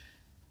are,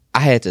 I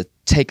had to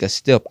take a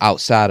step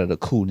outside of the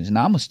coolness.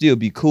 Now I'm gonna still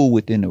be cool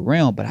within the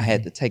realm, but I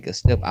had to take a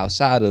step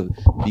outside of it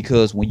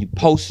because when you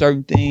post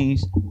certain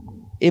things,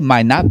 it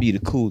might not be the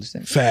coolest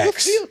thing. Facts. What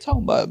Phil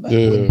talking about, man?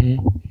 Yeah.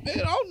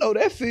 Man, I don't know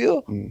that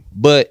Phil.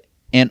 But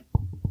and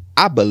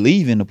I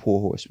believe in the Poor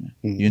Horseman.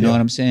 You know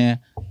what I'm saying?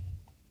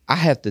 I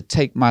have to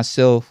take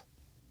myself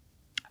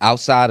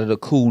outside of the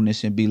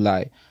coolness and be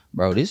like,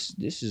 bro, this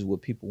is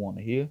what people want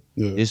to hear.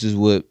 Yeah. This is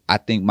what I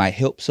think might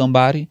help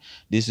somebody.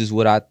 This is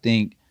what I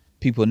think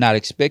people are not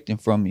expecting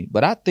from me.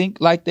 But I think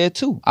like that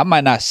too. I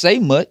might not say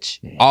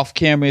much off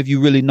camera if you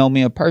really know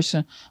me in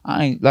person.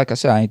 I ain't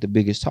the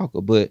biggest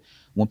talker, but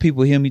when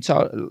people hear me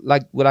talk,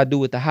 like what I do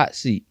with the hot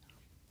seat,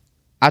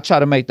 I try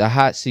to make the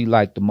hot seat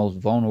like the most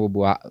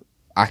vulnerable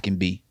I can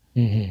be.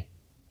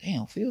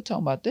 Damn, Phil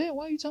talking about that.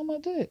 Why are you talking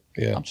about that?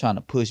 Yeah. I'm trying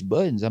to push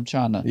buttons. I'm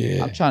trying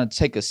to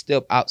take a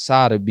step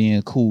outside of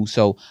being cool.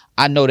 So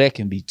I know that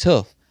can be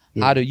tough.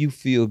 Yeah. How do you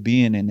feel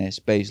being in that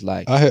space?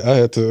 Like I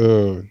had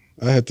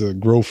to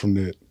grow from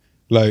that.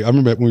 Like I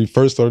remember when we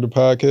first started the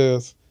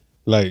podcast,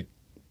 like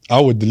I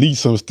would delete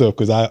some stuff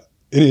because it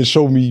didn't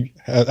show me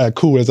as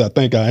cool as I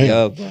think I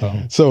am.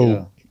 Yeah,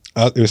 so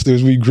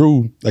as we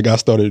grew, like I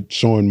started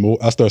showing more.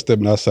 I started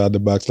stepping outside the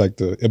box, like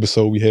the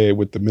episode we had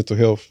with the mental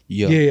health.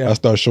 Yeah. I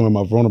started showing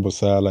my vulnerable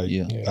side. Like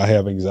I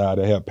have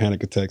anxiety, I have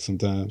panic attacks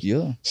sometimes.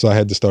 Yeah. So I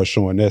had to start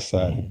showing that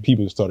side. And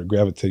people started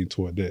gravitating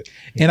toward that.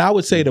 And I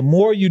would say the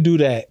more you do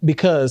that,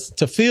 because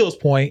to Phil's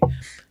point,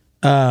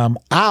 I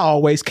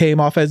always came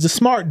off as the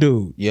smart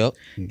dude. Yep.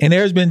 And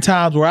there's been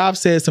times where I've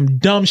said some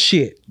dumb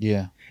shit.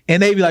 Yeah.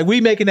 And they be like,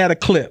 we making that a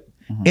clip.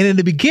 And in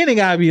the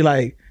beginning, I'd be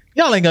like,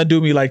 y'all ain't gonna do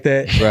me like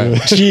that. Right.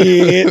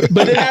 Shit.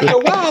 But then after a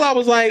while, I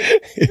was like,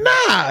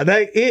 nah,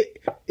 like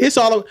it's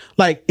all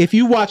like if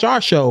you watch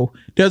our show,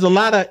 there's a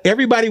lot of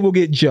everybody will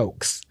get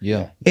jokes.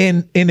 Yeah.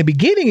 And in the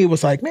beginning, it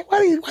was like, man, why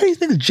these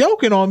niggas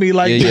joking on me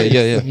like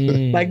this?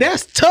 Yeah. Like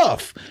that's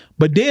tough.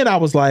 But then I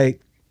was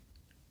like,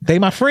 they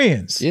my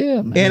friends.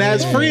 Yeah. Man. And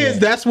as friends,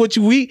 that's what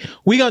we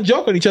gonna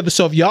joke on each other.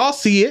 So if y'all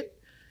see it,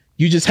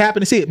 you just happen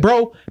to see it.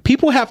 Bro,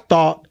 people have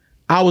thought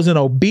I was an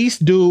obese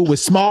dude with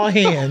small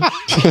hands.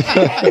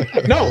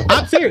 No,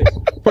 I'm serious.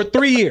 For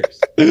 3 years.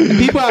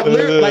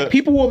 And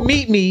people will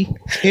meet me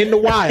in the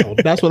wild.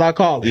 That's what I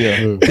call it.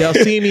 Yeah. They'll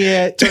see me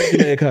at Turkey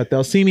Leg Hut.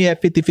 They'll see me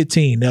at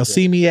 5015. They'll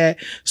see me at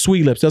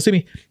Sweet Lips. They'll see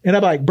me. And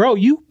I'm like, bro,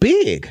 you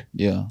big.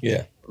 Yeah.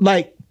 Yeah.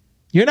 Like,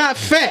 you're not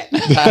fat.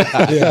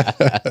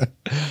 And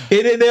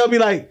then they'll be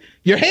like,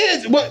 your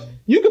hands, what?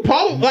 You can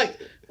probably, like,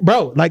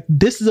 bro, like,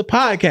 this is a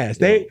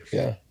podcast.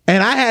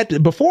 And I had to,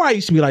 before I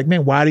used to be like,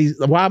 man, why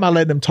am I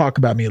letting them talk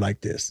about me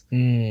like this?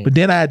 But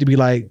then I had to be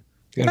like,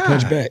 gotta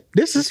punch back.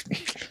 This is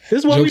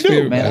what Jokes we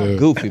do. Man, I'm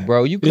goofy,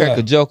 bro. You crack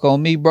a joke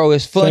on me, bro.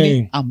 It's funny.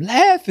 Same. I'm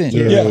laughing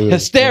Yeah.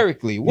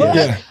 hysterically. What?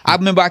 Yeah. I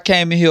remember I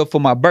came in here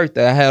for my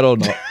birthday. I had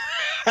on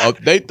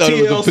they thought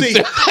it was a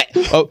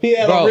TLC. He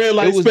had a red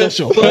light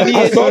special.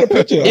 I saw the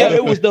picture. Yeah,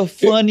 it was the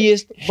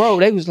funniest, bro.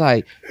 They was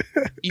like,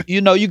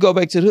 you go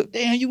back to the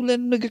damn, you let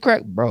them nigga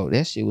crack, bro.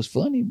 That shit was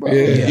funny, bro.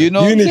 Yeah. You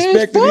know, You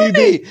didn't expect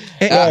it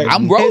either.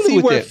 I'm rolling and see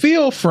with where that.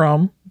 Phil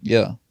from.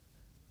 Yeah,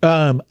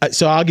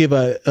 So I'll give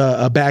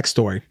a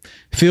backstory.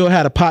 Phil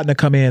had a partner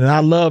come in, and I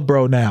love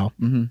bro now.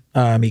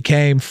 He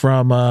came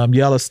from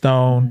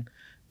Yellowstone,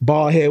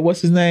 bald head.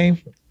 What's his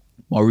name?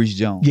 Maurice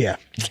Jones. Yeah.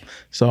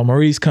 So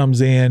Maurice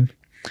comes in,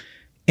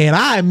 and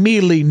I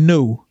immediately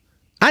knew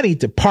I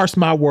need to parse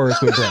my words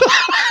with bro.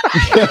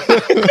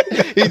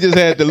 He just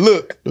had to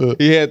look.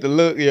 He had to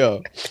look,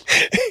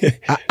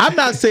 I'm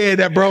not saying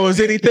that bro is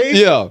anything.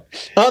 Yeah.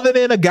 Other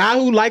than a guy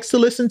who likes to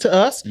listen to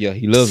us. Yeah,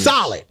 he loves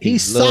solid. us.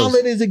 He's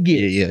solid as it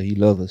gets. Yeah, he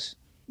loves us.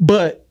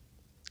 But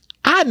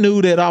I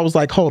knew that I was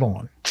like, hold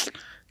on.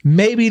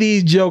 Maybe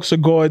these jokes are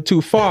going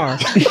too far.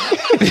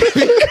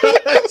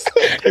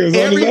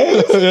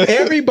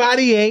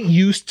 Everybody ain't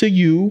used to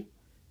you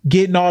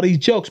getting all these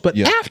jokes. But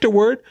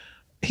afterward,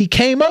 he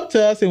came up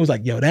to us and was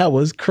like, yo, that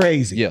was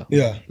crazy. Yeah.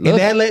 And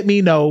that let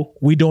me know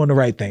we doing the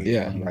right thing.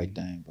 Yeah. Right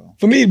thing, bro.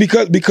 For me,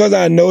 because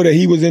I know that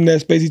he was in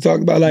that space he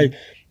talked about, like,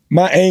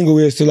 my angle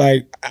is to,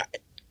 like,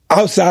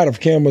 outside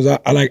of cameras,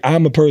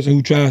 I'm a person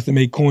who tries to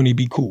make corny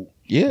be cool.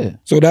 Yeah.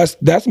 So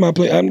that's my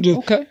play. I'm just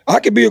Okay. I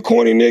could be a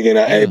corny nigga,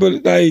 and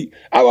but like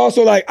I'm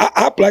also like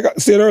I like I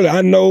said earlier,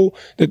 I know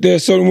that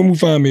there's certain women who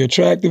find me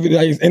attractive,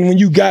 like, and when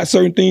you got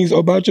certain things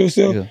about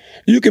yourself,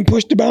 you can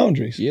push the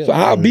boundaries. Yeah. So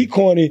I'll be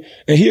corny,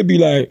 and he'll be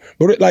like,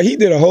 but like he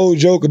did a whole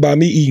joke about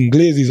me eating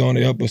glizzies on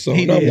the episode.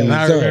 He did.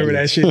 I remember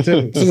that shit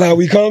too. This is how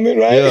we coming,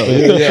 right?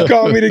 Yeah.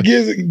 Call me the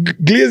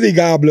glizzy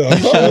gobbler.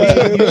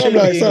 I'm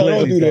like, son,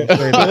 don't do that.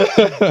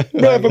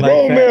 Bro, if a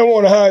grown man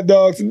want a hot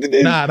dog,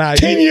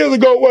 10 years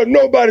ago, wasn't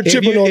nobody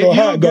chipping on no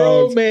hot dogs. If you're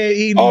a grown man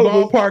eating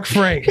ballpark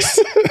franks,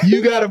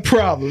 you got a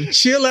problem.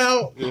 Chill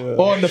out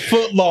on the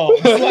foot long.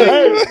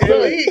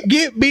 Like,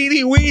 get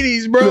beanie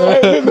weenies, bro.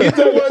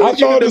 I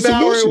found a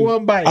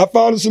solution. I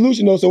found a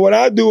solution though. So what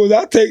I do is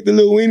I take the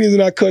little weenies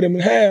and I cut them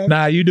in half.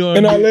 Nah, you doing?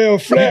 And I lay them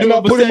flat and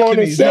I put them on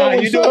the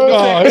sandwich.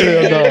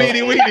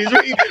 Beanie weenies.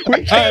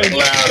 We can't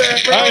allow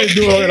that, bro. I ain't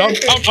doing it.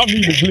 I'm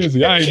eating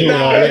glizzy. I ain't doing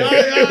all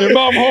that. If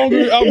I'm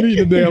hungry, I'm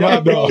eating the damn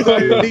hot dog.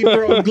 Deep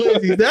throat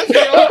glizzies. That's the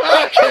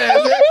podcast.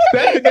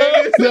 That's the name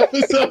of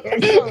this episode.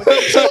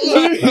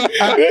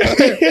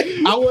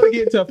 I want to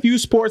get into a few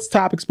sports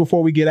topics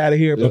before we get out of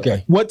here.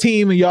 Okay. What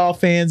team are y'all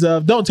fans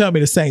of? Don't tell me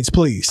the Saints,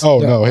 please. Oh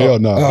no, hell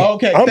no.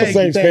 Okay, I'm a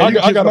Saints fan.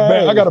 I got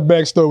a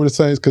backstory with the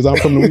Saints because I'm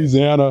from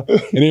Louisiana,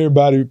 and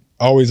everybody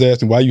always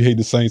asks me why you hate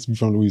the Saints. Be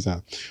from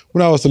Louisiana.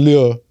 When I was a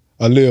little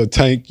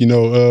tank,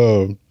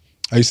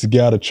 I used to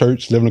get out of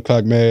church, 11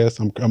 o'clock mass.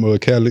 I'm a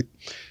Catholic.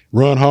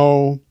 Run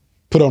home,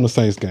 put on the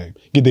Saints game,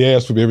 get the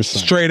ass whipped every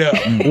Sunday. Straight up.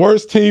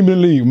 Worst team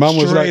in the league.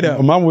 Mama Straight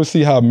up. Mama would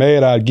see how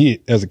mad I'd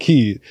get as a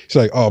kid. She's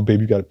like, "Oh,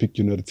 baby, you got to pick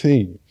you another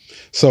team."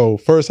 So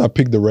first I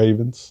picked the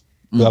Ravens.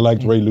 I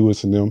liked Ray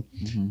Lewis and them.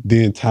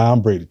 Then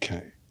Tom Brady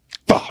came.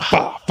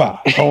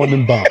 On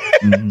them ball.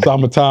 So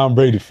I'm a Tom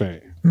Brady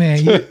fan. Man,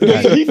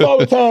 He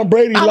followed Tom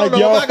Brady like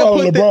y'all follow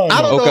LeBron.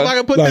 I don't know if I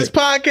can put Like- this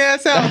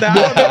podcast out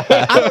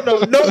now. I don't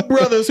know no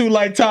brothers who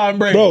like Tom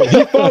Brady. Bro,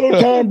 he followed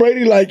Tom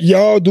Brady like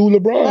y'all do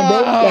LeBron, bro.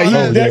 Like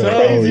he's that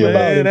crazy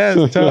about it.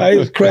 That's tough. Like,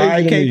 it's crazy. All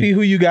right, to me. KP,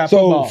 who you got?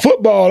 So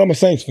football, I'm a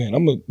Saints fan.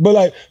 But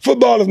like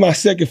football is my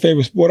second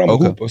favorite sport. I'm a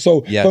hooper.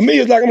 So Yes. for me,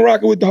 it's like I'm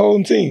rocking with the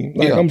whole team.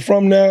 Like I'm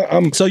from there.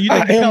 So you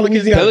think the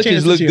Pelicans got a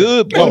chance Pelicans look this year?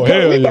 good, bro. Oh,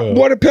 hell yeah.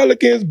 Boy, the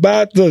Pelicans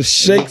about to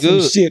shake some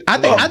good. shit.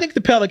 I think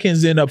the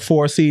Pelicans end up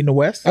 4 seed in the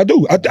West. I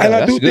do. I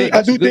that's do good. think I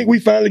That's do good. think we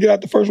finally get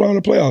out the first round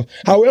of the playoffs.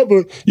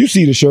 However, you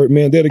see the shirt,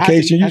 man.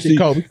 Dedication. I see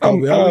Kobe.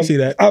 I see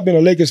that. I've been a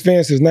Lakers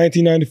fan since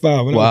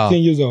 1995 when I Wow. was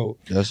 10 years old.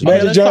 That's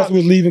Magic let's Johnson talk-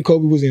 was leaving.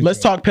 Kobe was in. Let's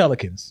talk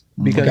Pelicans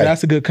because Okay.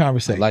 that's a good I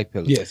conversation. like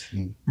Pelicans.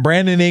 Yes.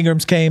 Brandon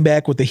Ingram's came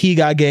back with the He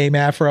Got Game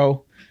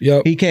afro.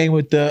 Yep. He came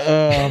with the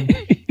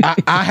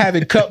I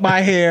haven't cut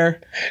my hair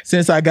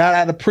since I got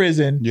out of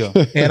prison. Yeah.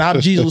 And I'm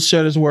Jesus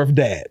Shuttlesworth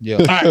dad. Yeah.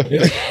 All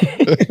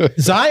right.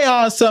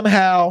 Zion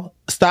somehow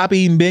stopped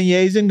eating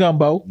beignets and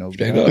gumbo. No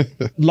Straight doubt.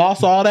 up.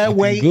 Lost all that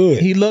weight. good.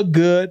 He looked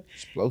good.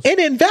 Explosive. And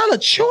then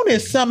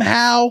Valanciunas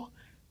somehow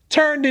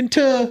turned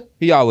into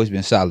He always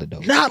been solid though.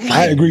 not like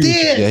I agree with you.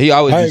 this. Yeah, he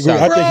always I been agree. I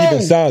solid. think he's been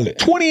Bro. solid.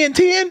 20 and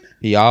 10.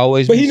 He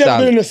always But been he never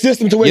solid. been in a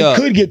system to where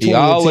he could get 20 he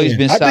always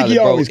been I solid, think he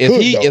bro. always If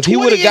could, he though. if he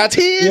would have got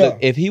 20 and 10? Yeah.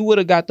 if he would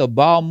have got the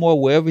ball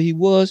more wherever he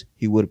was,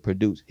 he would have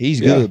produced.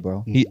 He's Yeah. good,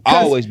 bro. He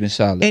always been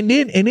solid. And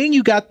then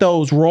you got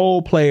those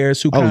role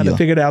players who kind of yeah.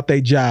 figured out their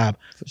job.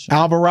 sure.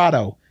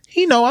 Alvarado.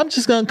 He know I'm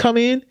just gonna come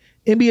in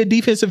and be a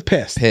defensive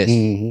pest. Pest.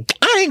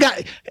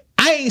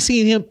 I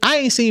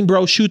ain't seen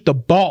bro shoot the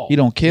ball. He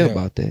don't care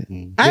about that.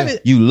 I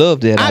haven't, You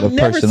love that out I've of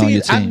never person on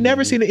your seen team. I've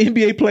never seen an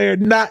NBA player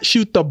not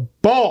shoot the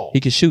ball. He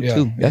can shoot Yeah,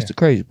 too. That's the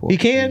crazy part. He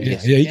can? Yeah,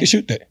 he can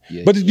shoot that.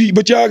 Yeah.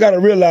 But y'all got to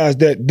realize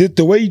that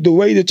the way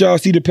that y'all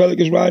see the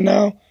Pelicans right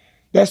now,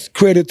 that's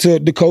credit to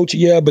the coach.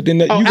 Yeah, but then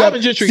you got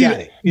Alvin Gentry got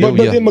it. But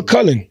Yeah. then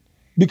McCullen,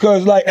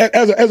 because like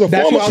as a That's former why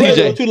I was player,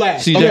 gonna go to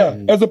last. CJ.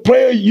 yeah, as a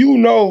player, you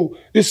know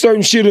there's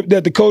certain shit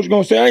that the coach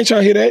gonna say. I ain't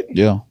trying to hear that.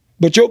 Yeah.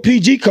 But your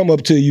PG come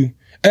up to you.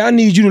 And I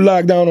need you to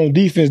lock down on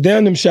defense.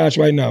 Damn them shots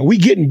right now. We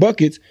getting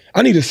buckets.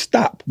 I need to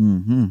stop.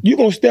 You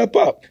gonna step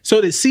up.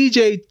 So did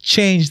CJ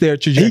change their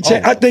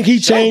trajectory? I think he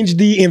changed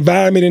the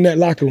environment in that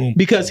locker room.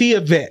 Because he a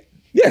vet.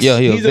 Yes. Yeah,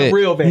 He's a vet.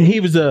 real vet. He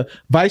was a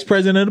vice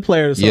president of the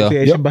Players Yeah.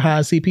 Association Yep.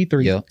 behind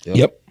CP3. Yeah.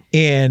 Yep.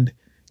 And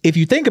if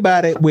you think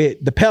about it with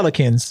the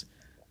Pelicans,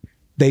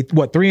 they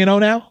 3-0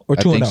 now or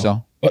I 2-0? think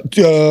so.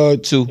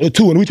 Two.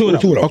 2-0. We 2-0.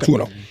 2-0. Okay.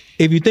 2-0.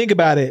 If you think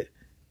about it,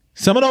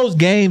 some of those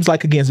games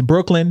like against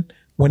Brooklyn,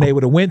 when they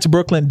would have went to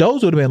Brooklyn,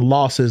 those would have been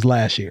losses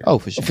last year. Oh,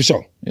 for sure. For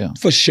sure. Yeah.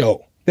 For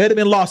sure. They'd have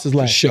been losses For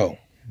last year. sure.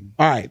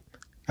 All right.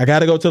 I got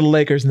to go to the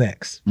Lakers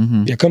next.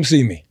 Yeah, come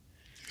see me.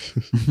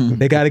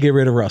 They got to get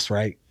rid of Russ,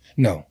 right?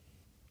 No.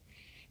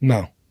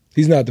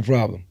 He's not the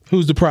problem.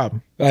 Who's the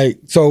problem? Like,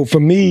 so for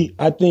me,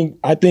 I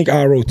think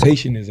our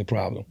rotation is a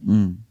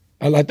problem.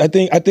 I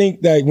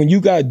think that when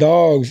you got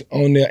dogs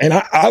on there, and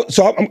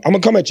I'm gonna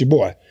come at your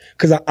boy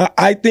because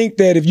I think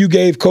that if you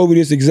gave Kobe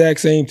this exact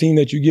same team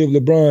that you give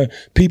LeBron,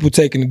 people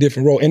taking a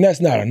different role, and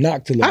that's not a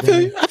knock to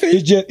LeBron. I feel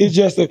you. It's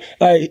just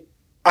like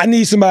I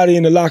need somebody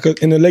in the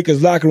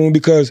Lakers locker room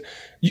because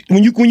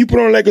when you put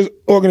on a Lakers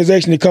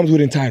organization, it comes with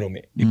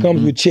entitlement, it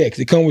comes with checks,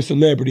 it comes with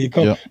celebrity,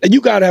 and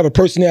you got to have a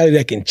personality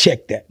that can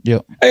check that. Yeah.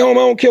 Hey, homie, I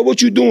don't care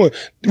what you're doing.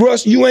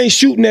 Russ, you ain't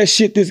shooting that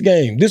shit this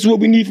game. This is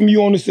what we need from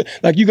you on this.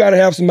 Like, you got to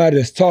have somebody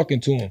that's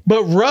talking to him.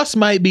 But Russ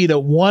might be the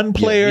one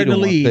player He in the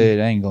one league player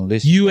that ain't gonna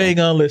listen. you ain't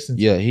going to listen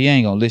to. Yeah, he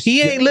ain't gonna listen.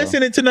 He to ain't it, bro.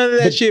 listening to none of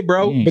that shit,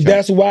 bro. He ain't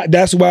But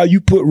that's why you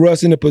put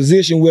Russ in a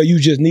position where you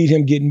just need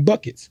him getting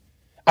buckets.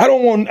 I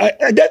don't want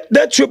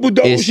that triple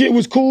double shit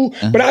was cool,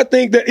 but I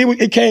think that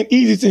it came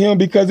easy to him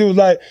because it was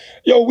like,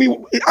 yo,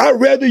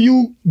 I'd rather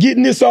you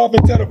getting this off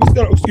instead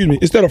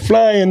of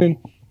flying and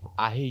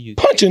I hear you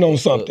punching on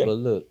something. But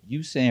look,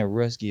 you saying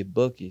Russ get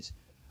buckets.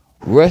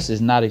 Russ is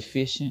not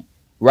efficient,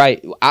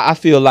 right? I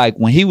feel like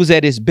when he was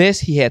at his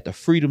best, he had the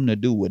freedom to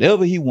do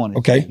whatever he wanted.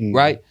 Okay. to,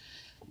 right?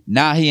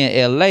 Now he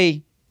in LA,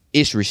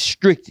 it's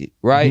restricted,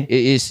 right?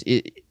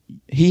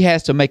 He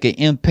has to make an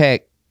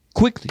impact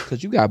quickly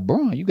because you got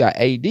Braun, you got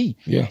AD.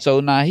 Yeah. So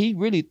now he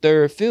really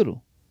third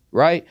fiddle,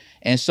 right?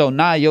 And so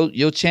now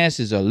your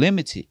chances are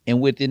limited.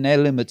 And within that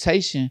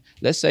limitation,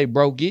 let's say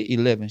bro get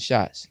 11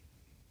 shots.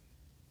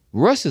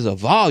 Russ is a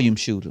volume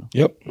shooter.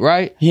 Yep.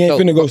 Right? He ain't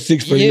finna go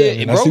 6 for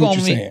 11. I bro see what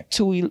gonna you're make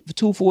saying.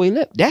 2 for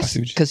 11. That's see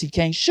what you- because he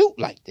can't shoot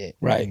like that.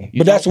 Right. You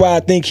But know? that's why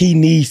I think he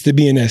needs to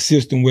be in that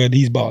system where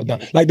these balls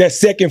down. Like that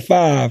second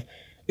five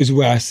is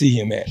where I see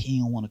him at. He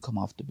don't want to come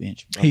off the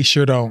bench, bro. He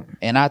sure don't.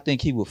 And I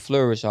think he would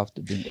flourish off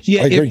the bench.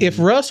 Yeah, I agree. if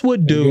Russ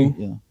would do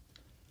Yeah.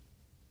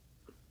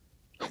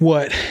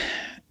 what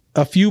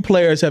a few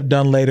players have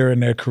done later in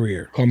their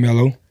career,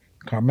 Carmelo.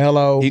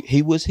 Carmelo,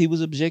 He was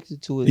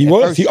objected to it. He at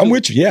was. first, I'm too.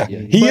 with you. Yeah. Yeah.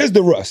 He is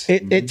the Russ.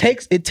 it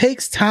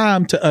takes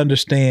time to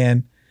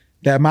understand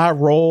that my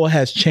role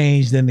has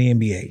changed in the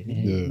NBA.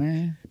 Yeah.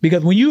 Man.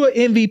 Because when you are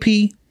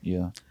MVP,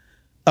 Yeah.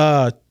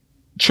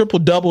 triple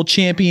double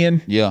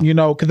champion, Yeah. you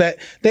know, because that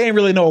they ain't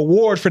really no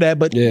award for that,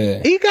 but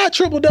Yeah. he got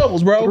triple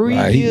doubles, bro. 3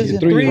 Right, years in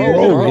 3 a years in a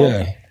row, row, bro.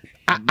 yeah.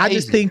 I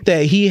just think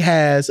that he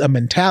has a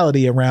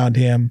mentality around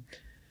him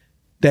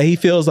that he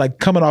feels like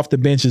coming off the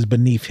bench is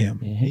beneath him.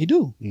 He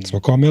do. That's where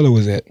Carmelo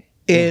was at.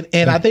 And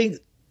I think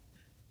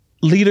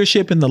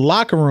leadership in the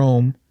locker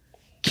room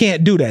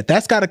can't do that.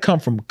 That's got to come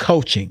from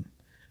coaching.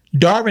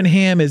 Darvin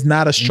Ham is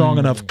not a strong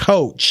enough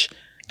coach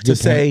to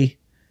say,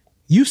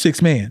 you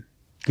 6 man.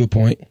 Good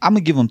point. I'm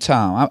gonna give him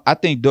time. I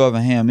think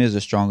Darvin Ham is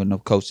a strong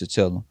enough coach to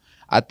tell him.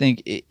 I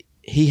think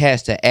he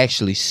has to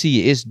actually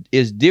see it.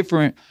 It's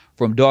different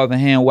from Darvin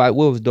Ham. What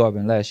was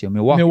Darvin last year?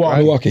 Milwaukee. Right?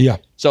 Milwaukee, yeah.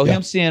 So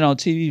him seeing on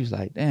TV, he was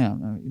like,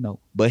 damn, you know.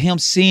 But him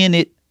seeing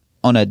it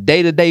on a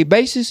day-to-day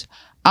basis,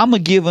 I'm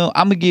gonna give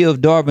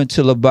Darvin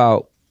till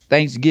about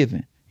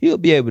Thanksgiving. He'll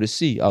be able to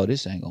see, oh,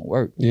 this ain't gonna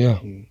work. Yeah.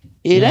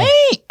 It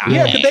ain't.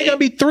 Yeah, because they're going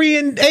to be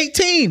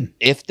 3-18.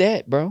 If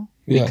that, bro.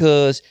 Yeah.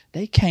 Because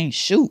they can't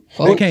shoot. They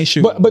folks. can't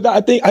shoot. But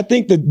I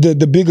think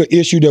the bigger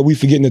issue that we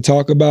forgetting to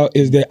talk about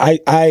is that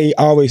I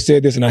always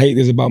said this, and I hate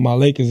this about my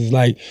Lakers, is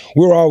like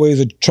we're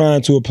always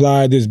trying to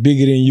apply this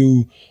bigger than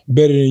you,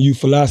 better than you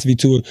philosophy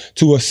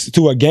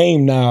to a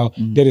game now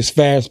that is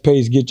fast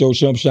paced, get your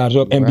jump shots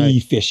up and be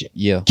efficient.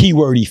 Yeah.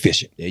 Keyword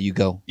efficient. There you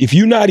go. If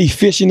you're not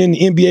efficient in the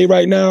NBA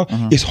right now,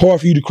 it's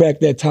hard for you to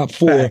crack that top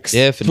 4 Facts. for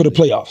the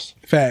Definitely. playoffs.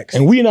 Facts.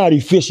 And we're not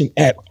efficient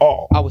at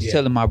all. I was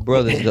telling my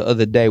brothers the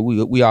other day,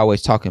 we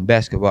always talking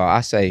basketball.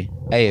 I say,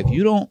 hey, if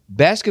you don't,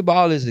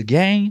 basketball is a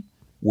game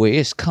where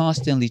it's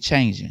constantly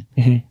changing.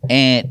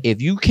 And if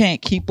you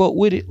can't keep up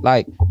with it,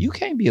 like you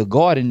can't be a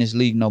guard in this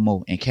league no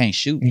more and can't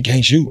shoot. You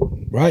can't shoot.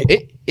 Right.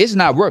 It's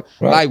not work.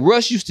 Right. Like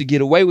Russ used to get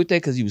away with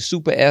that because he was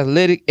super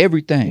athletic,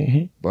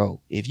 everything.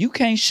 Bro, if you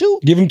can't shoot,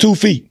 Give him 2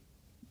 feet.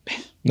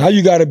 Now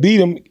you got to beat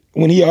him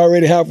when he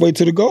already halfway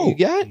to the goal. you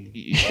got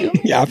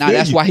it. Yeah, I Now feel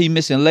that's you. why he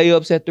missing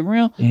layups at the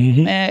rim.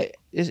 Man,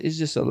 it's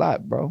just a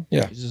lot, bro.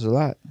 Yeah. It's just a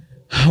lot.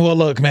 Well,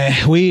 look, man,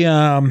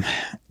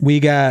 we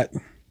got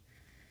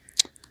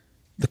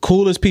the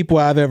coolest people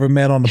I've ever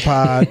met on the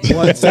pod.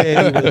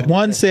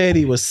 One said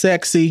he was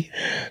sexy.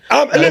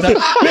 Listen,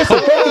 first of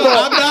all,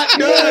 I'm not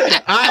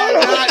done.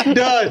 I'm not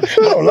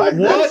done. like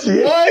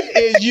One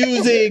is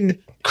using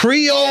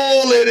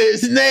Creole in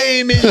his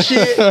name and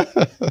shit.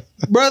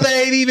 Brother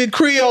ain't even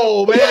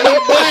Creole, man.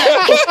 He's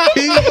black.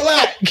 He's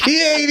black.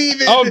 He ain't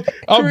even.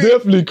 I'm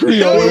definitely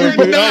Creole. No, you're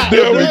I'm not.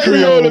 definitely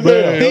Creole,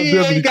 man. He I'm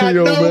definitely ain't got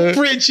Creole, no man.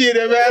 French in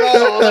him at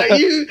all. Like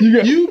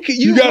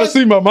You gotta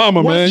see my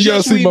mama, man. You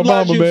gotta see my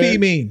mama, man.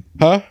 mean?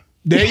 Huh?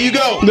 There you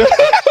go.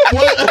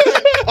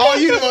 What? All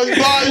you know is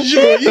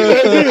bonjour.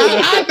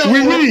 I know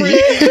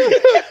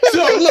what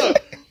So look,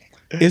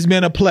 it's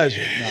been a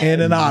pleasure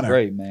and an honor.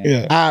 Great, man.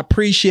 Yeah. I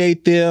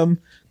appreciate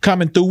them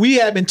coming through. We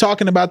have been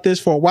talking about this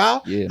for a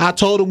while. Yeah. I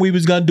told them we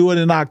was going to do it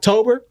in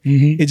October.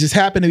 It just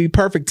happened to be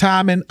perfect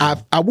timing.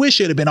 I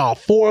wish it had been all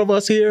 4 of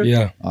us here.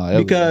 Yeah.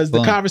 Because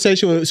the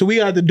conversation, so we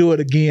got to do it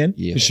again.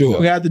 Yeah, For sure.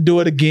 We have to do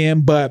it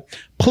again. But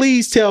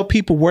please tell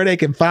people where they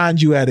can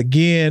find you at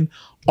again,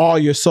 all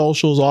your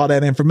socials, all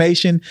that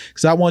information,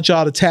 because I want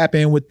y'all to tap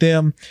in with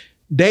them.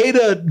 They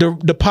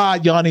the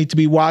pod y'all need to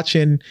be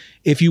watching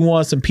if you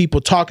want some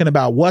people talking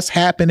about what's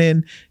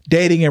happening,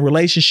 dating and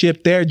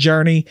relationship, their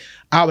journey.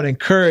 I would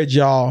encourage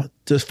y'all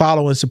to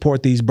follow and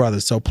support these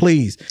brothers. So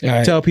please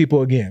right. tell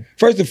people again.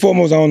 First and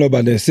foremost, I don't know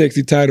about that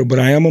sexy title, but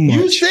I am a munch.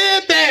 You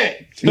said that.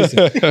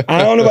 Listen,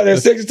 I don't know about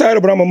that sexy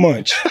title, but I'm a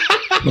munch.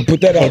 I'm gonna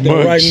put that out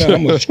there right now.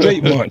 I'm a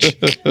straight munch.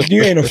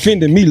 You ain't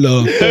offending me,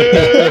 love.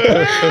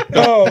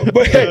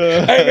 But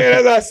hey, man,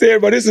 as I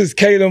said, but this is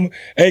Calum,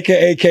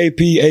 aka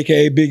KP,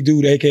 aka Big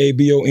Dude, aka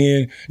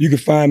BON. You can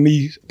find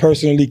me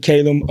personally,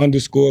 Calum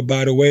 _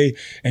 by the way,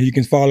 and you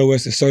can follow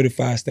us at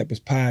Certified Steppers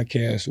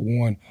Podcast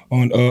 1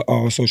 on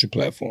all social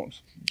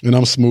platforms. And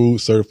I'm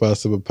Smooth, Certified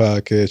Stepper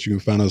Podcast. You can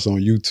find us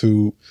on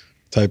YouTube.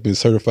 Type in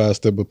Certified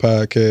Stepper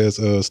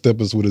Podcast,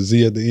 Steppers with a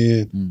Z at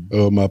the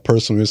end. My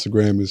personal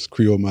Instagram is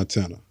Creole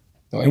Montana.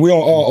 And we're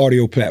on all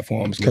audio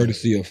platforms,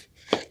 courtesy of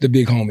the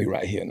big homie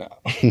right here now.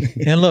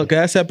 And look,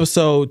 that's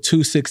episode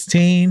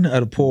 216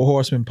 of the Poor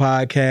Horseman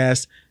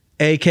Podcast,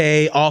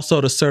 aka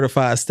also the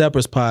Certified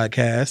Steppers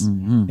Podcast.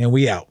 And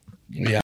we out. Yeah.